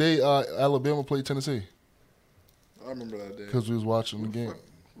was the day Alabama played Tennessee I remember that day. because we was watching the game.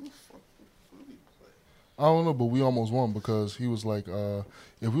 Who the fuck did we play? I don't know, but we almost won because he was like, if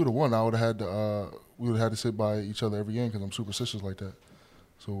we would have won, I would have had to. We would have had to sit by each other every game because I'm superstitious like that.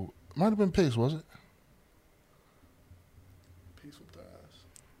 So it might have been Pace, was it? Pace with the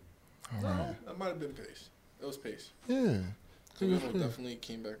ass. All No, right. that might have been Pace. It was Pace. Yeah. Alabama definitely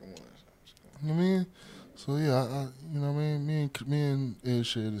came back and won. You know what I mean? So yeah, you know what I mean. Me and Ed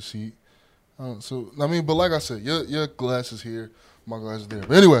shared a seat. So I mean, but like I said, your glass is here, my glass is there.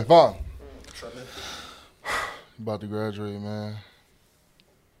 But anyway, Vaughn, you about to graduate, man.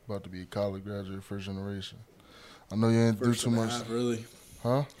 About to be a college graduate, first generation. I know you ain't do too much. Half, really.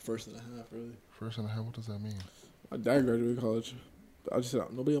 Huh? First and a half, really. First and a half. What does that mean? My dad graduated college. I just said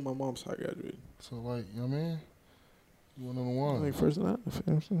nobody on my mom's side graduated. So like, you know what I mean? You one of the I ones. think first and a half. You know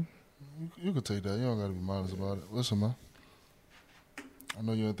what I'm saying? You could take that. You don't got to be modest about it. Listen, man. I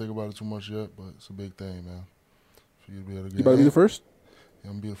know you didn't think about it too much yet, but it's a big thing, man. For you to be able to get. You about to be the first? Yeah,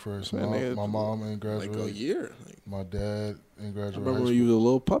 I'm gonna be the first. Man, My mom ain't graduated. Like a year. Like, My dad ain't I graduated. remember when you was a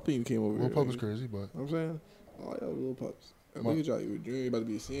little puppy and you came over Little here. Pup is crazy, but You know what I'm saying? Oh, yeah, little pups. My- Look at y'all. You were junior. You about to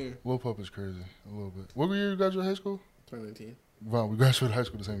be a senior. Little Pup is crazy a little bit. What year you graduated high school? 2019. Vaughn, we graduated high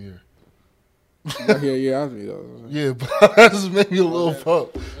school the same year. You got here a year after me, though. Yeah, but that just made me a little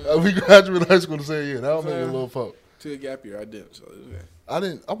pup. We graduated high school the same year. That would make me a little pup. To a gap year, I didn't. So it was okay.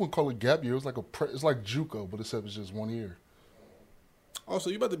 I wouldn't call it gap year. It was like it's like JUCO, but except it's just 1 year. Oh, so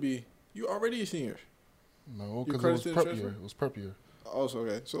you about to be, you already a senior. No, Your because it was credits didn't prep transfer? year. It was prep year. Oh, so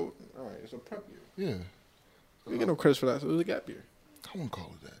okay. So, all right, it's a prep year. Yeah. You get no credits for that, so it was a gap year. I wouldn't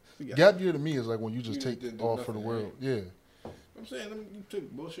call it that. Yeah. Gap year to me is like when you just You take didn't do off for the nothing, world. Yeah. I'm saying you took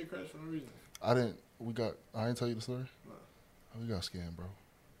bullshit credits for no reason. I didn't tell you the story? No. We got scammed, bro.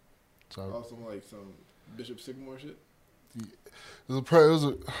 So Also, like some Bishop Sycamore shit. all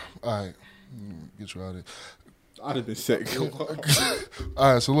right, get you out of here. I'd have been sick.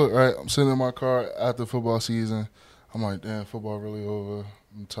 All right, so look, right, I'm sitting in my car after football season. I'm like, damn, football really over.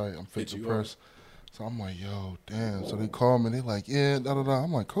 I'm tight. I'm fit Hit to you press. So I'm like, yo, damn. So they call me. They like, yeah, da-da-da.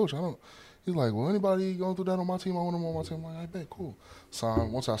 I'm like, Coach, I don't. He's like, well, anybody going through that on my team? I want them on my team. I'm like, I bet, cool.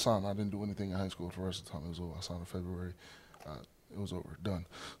 Once I signed, I didn't do anything in high school for the rest of the time. It was over. I signed in February. It was over, done.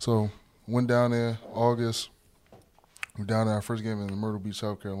 So Went down there August. We're down there. Our first game in Myrtle Beach,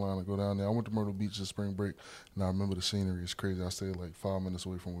 South Carolina. Go down there. I went to Myrtle Beach this spring break, and I remember the scenery. It's crazy. I stayed like 5 minutes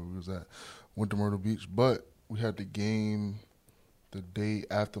away from where we was at. Went to Myrtle Beach, but we had the game the day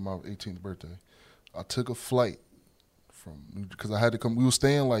after my 18th birthday. I took a flight because I had to come. We were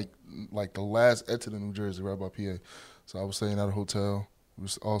staying like the last exit in New Jersey, right by PA. So I was staying at a hotel. We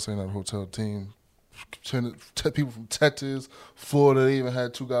was all staying at a hotel team. People from Texas, Florida. They even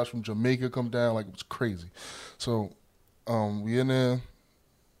had 2 guys from Jamaica come down. Like, it was crazy. So we in there.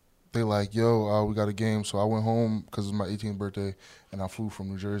 They like, yo, we got a game. So I went home because it was my 18th birthday, and I flew from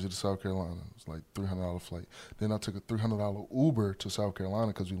New Jersey to South Carolina. It was like $300 flight. Then I took a $300 Uber to South Carolina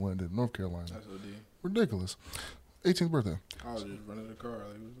because we landed in North Carolina. That's OD. Ridiculous. 18th birthday. I was just running the car.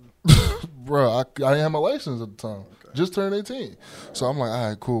 Bro, I didn't have my license at the time. Okay. Just turned 18. So I'm like, all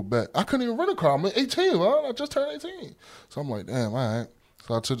right, cool, bet. I couldn't even rent a car. I'm 18, man. I just turned 18. So I'm like, damn, all right.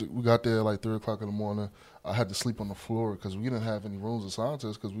 So we got there like 3 o'clock in the morning. I had to sleep on the floor because we didn't have any rooms assigned to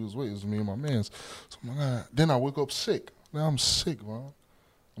us because we was waiting. It was me and my mans. So I'm like, all right. Then I wake up sick. Now I'm sick, man.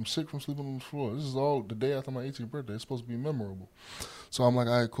 I'm sick from sleeping on the floor. This is all the day after my 18th birthday. It's supposed to be memorable. So I'm like,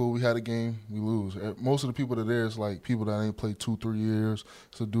 all right, cool. We had a game. We lose. Most of the people that are there is like people that ain't played 2-3 years.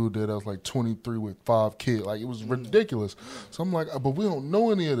 It's a dude there that was like 23 with 5 kids. Like, it was ridiculous. So I'm like, but we don't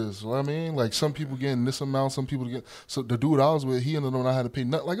know any of this. You know what I mean? Like, some people getting this amount, some people get. So the dude I was with, he ended up not having to pay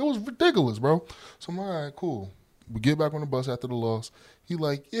nothing. Like, it was ridiculous, bro. So I'm like, all right, cool. We get back on the bus after the loss. He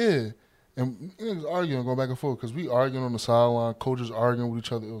like, yeah. And niggas arguing, going back and forth, because we arguing on the sideline, coaches arguing with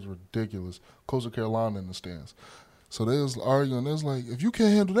each other. It was ridiculous. Coach of Carolina in the stands. So they was arguing. They was like, if you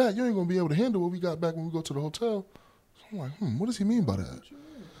can't handle that, you ain't going to be able to handle what we got back when we go to the hotel. So I'm like, what does he mean by that?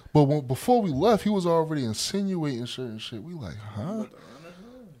 But before we left, he was already insinuating certain shit. We like, huh?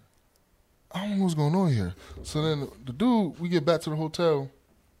 I don't know what's going on here. So then the dude, we get back to the hotel.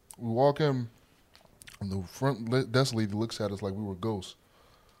 We walk in, and the front desk lady looks at us like we were ghosts.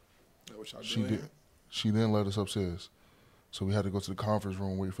 She did. She then let us upstairs, so we had to go to the conference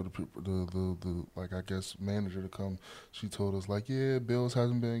room, wait for the like, I guess, manager to come. She told us like, yeah, bills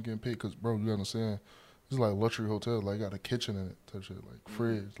hasn't been getting paid because, bro, you understand, this is like a luxury hotel, like, got a kitchen in it, type shit, like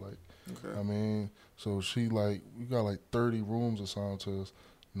fridge, like, okay. I mean, so she like, we got like 30 rooms assigned to us,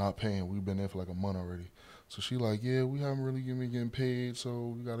 not paying. We've been there for like a month already. So she like, yeah, we haven't really been getting paid,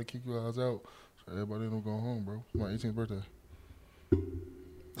 so we gotta kick you guys out. So everybody don't go home, bro. It's my 18th birthday.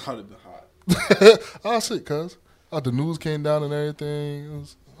 I'd have been hot. I was sick, cuz. The news came down and everything.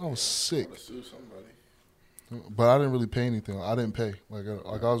 I was sick. I sue somebody. But I didn't really pay anything. I didn't pay. Like I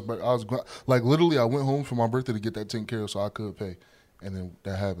was like, literally, I went home for my birthday to get that taken care of so I could pay. And then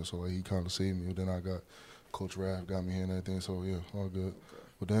that happened. So like, he kind of saved me. But then I got Coach Rav got me here and everything. So yeah, all good. Okay.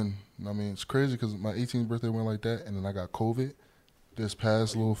 But then, I mean, it's crazy because my 18th birthday went like that. And then I got COVID this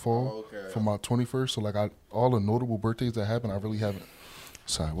past little fall for my 21st. So like, all the notable birthdays that happened, I really haven't.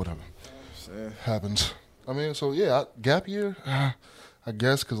 Sorry, whatever. Happens. I mean, so yeah, gap year, I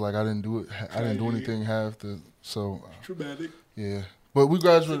guess, because like I didn't do it. I didn't do anything half the. So traumatic. Yeah, but we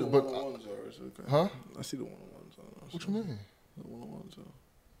graduated. But huh? I see the one-on-ones. What you mean? The one-on-ones.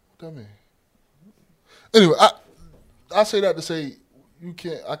 What that mean? Anyway, I say that to say you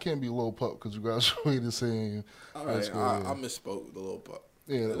can't. I can't be low pup because you graduated the same. All right, I misspoke. The low pup.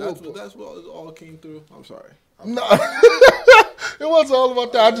 Yeah, that's what it all came through. I'm sorry. No. It wasn't all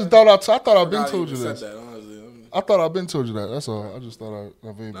about that. I just thought I've been told you this. I thought I've been told you that. That's all. I just thought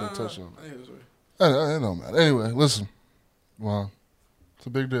I've been touched on it. It don't matter. Anyway, listen. Well, it's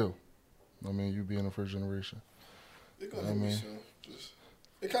a big deal. I mean, you being the first generation. It gonna hit me soon.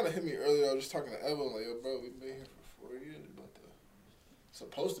 It kind of hit me earlier. I was just talking to Evan, like, yo, bro, we've been here for 4 years, but it's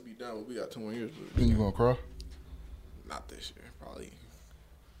supposed to be done, but we got 2 more years. Then you gonna cry? Not this year. Probably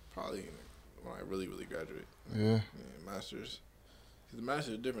when I really graduate. Yeah. Masters. The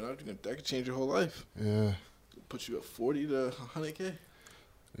master's is different. That could change your whole life. Yeah. Put you at 40 to 100K.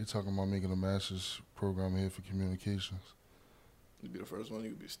 They talking about making a master's program here for communications. You'd be the first one. You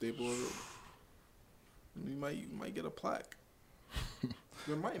could be a staple of it. You might get a plaque.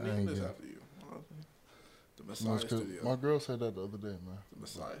 They might name this after you. The Messiah Studio. My girl said that the other day, man. The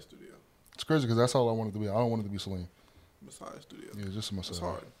Messiah Studio. It's crazy because that's all I wanted to be. I don't want it to be Saleem. Messiah Studio. Yeah, just a Messiah. It's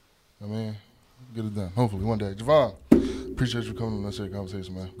hard. I mean, get it done. Hopefully one day. Jahvon, appreciate you coming on this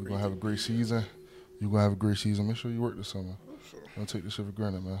conversation, man. We're going to have a great season. You're going to have a great season. Make sure you work this summer. Oh, sure. Don't take this shit for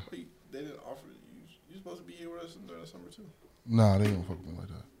granted, man. Wait, they didn't offer you. You're supposed to be here with us during the summer, too. Nah, they don't fuck with me like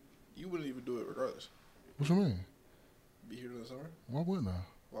that. You wouldn't even do it regardless. What you mean? Be here during the summer? Why wouldn't I?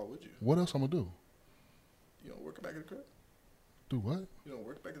 Why would you? What else I'm going to do? You don't work back at the crib? Do what? You don't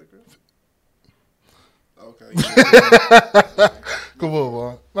work back at the crib? Okay. Come on,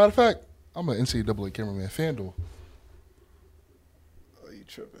 man. Matter of fact, I'm an NCAA cameraman. FanDuel. Oh, you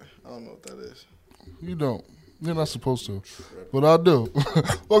tripping? I don't know what that is. You don't. You're not supposed to. But I do.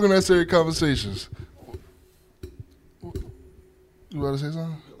 Welcome to Necessary Conversations. You about to say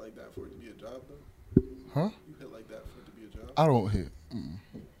something? You hit like that for it to be a job, though? Huh? You hit like that for it to be a job? I don't hit.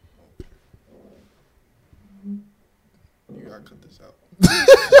 You gotta cut this out.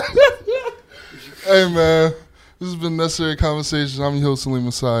 Hey, man. This has been Necessary Conversations. I'm your host, Saleem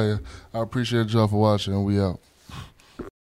Messiah. I appreciate y'all for watching, and we out.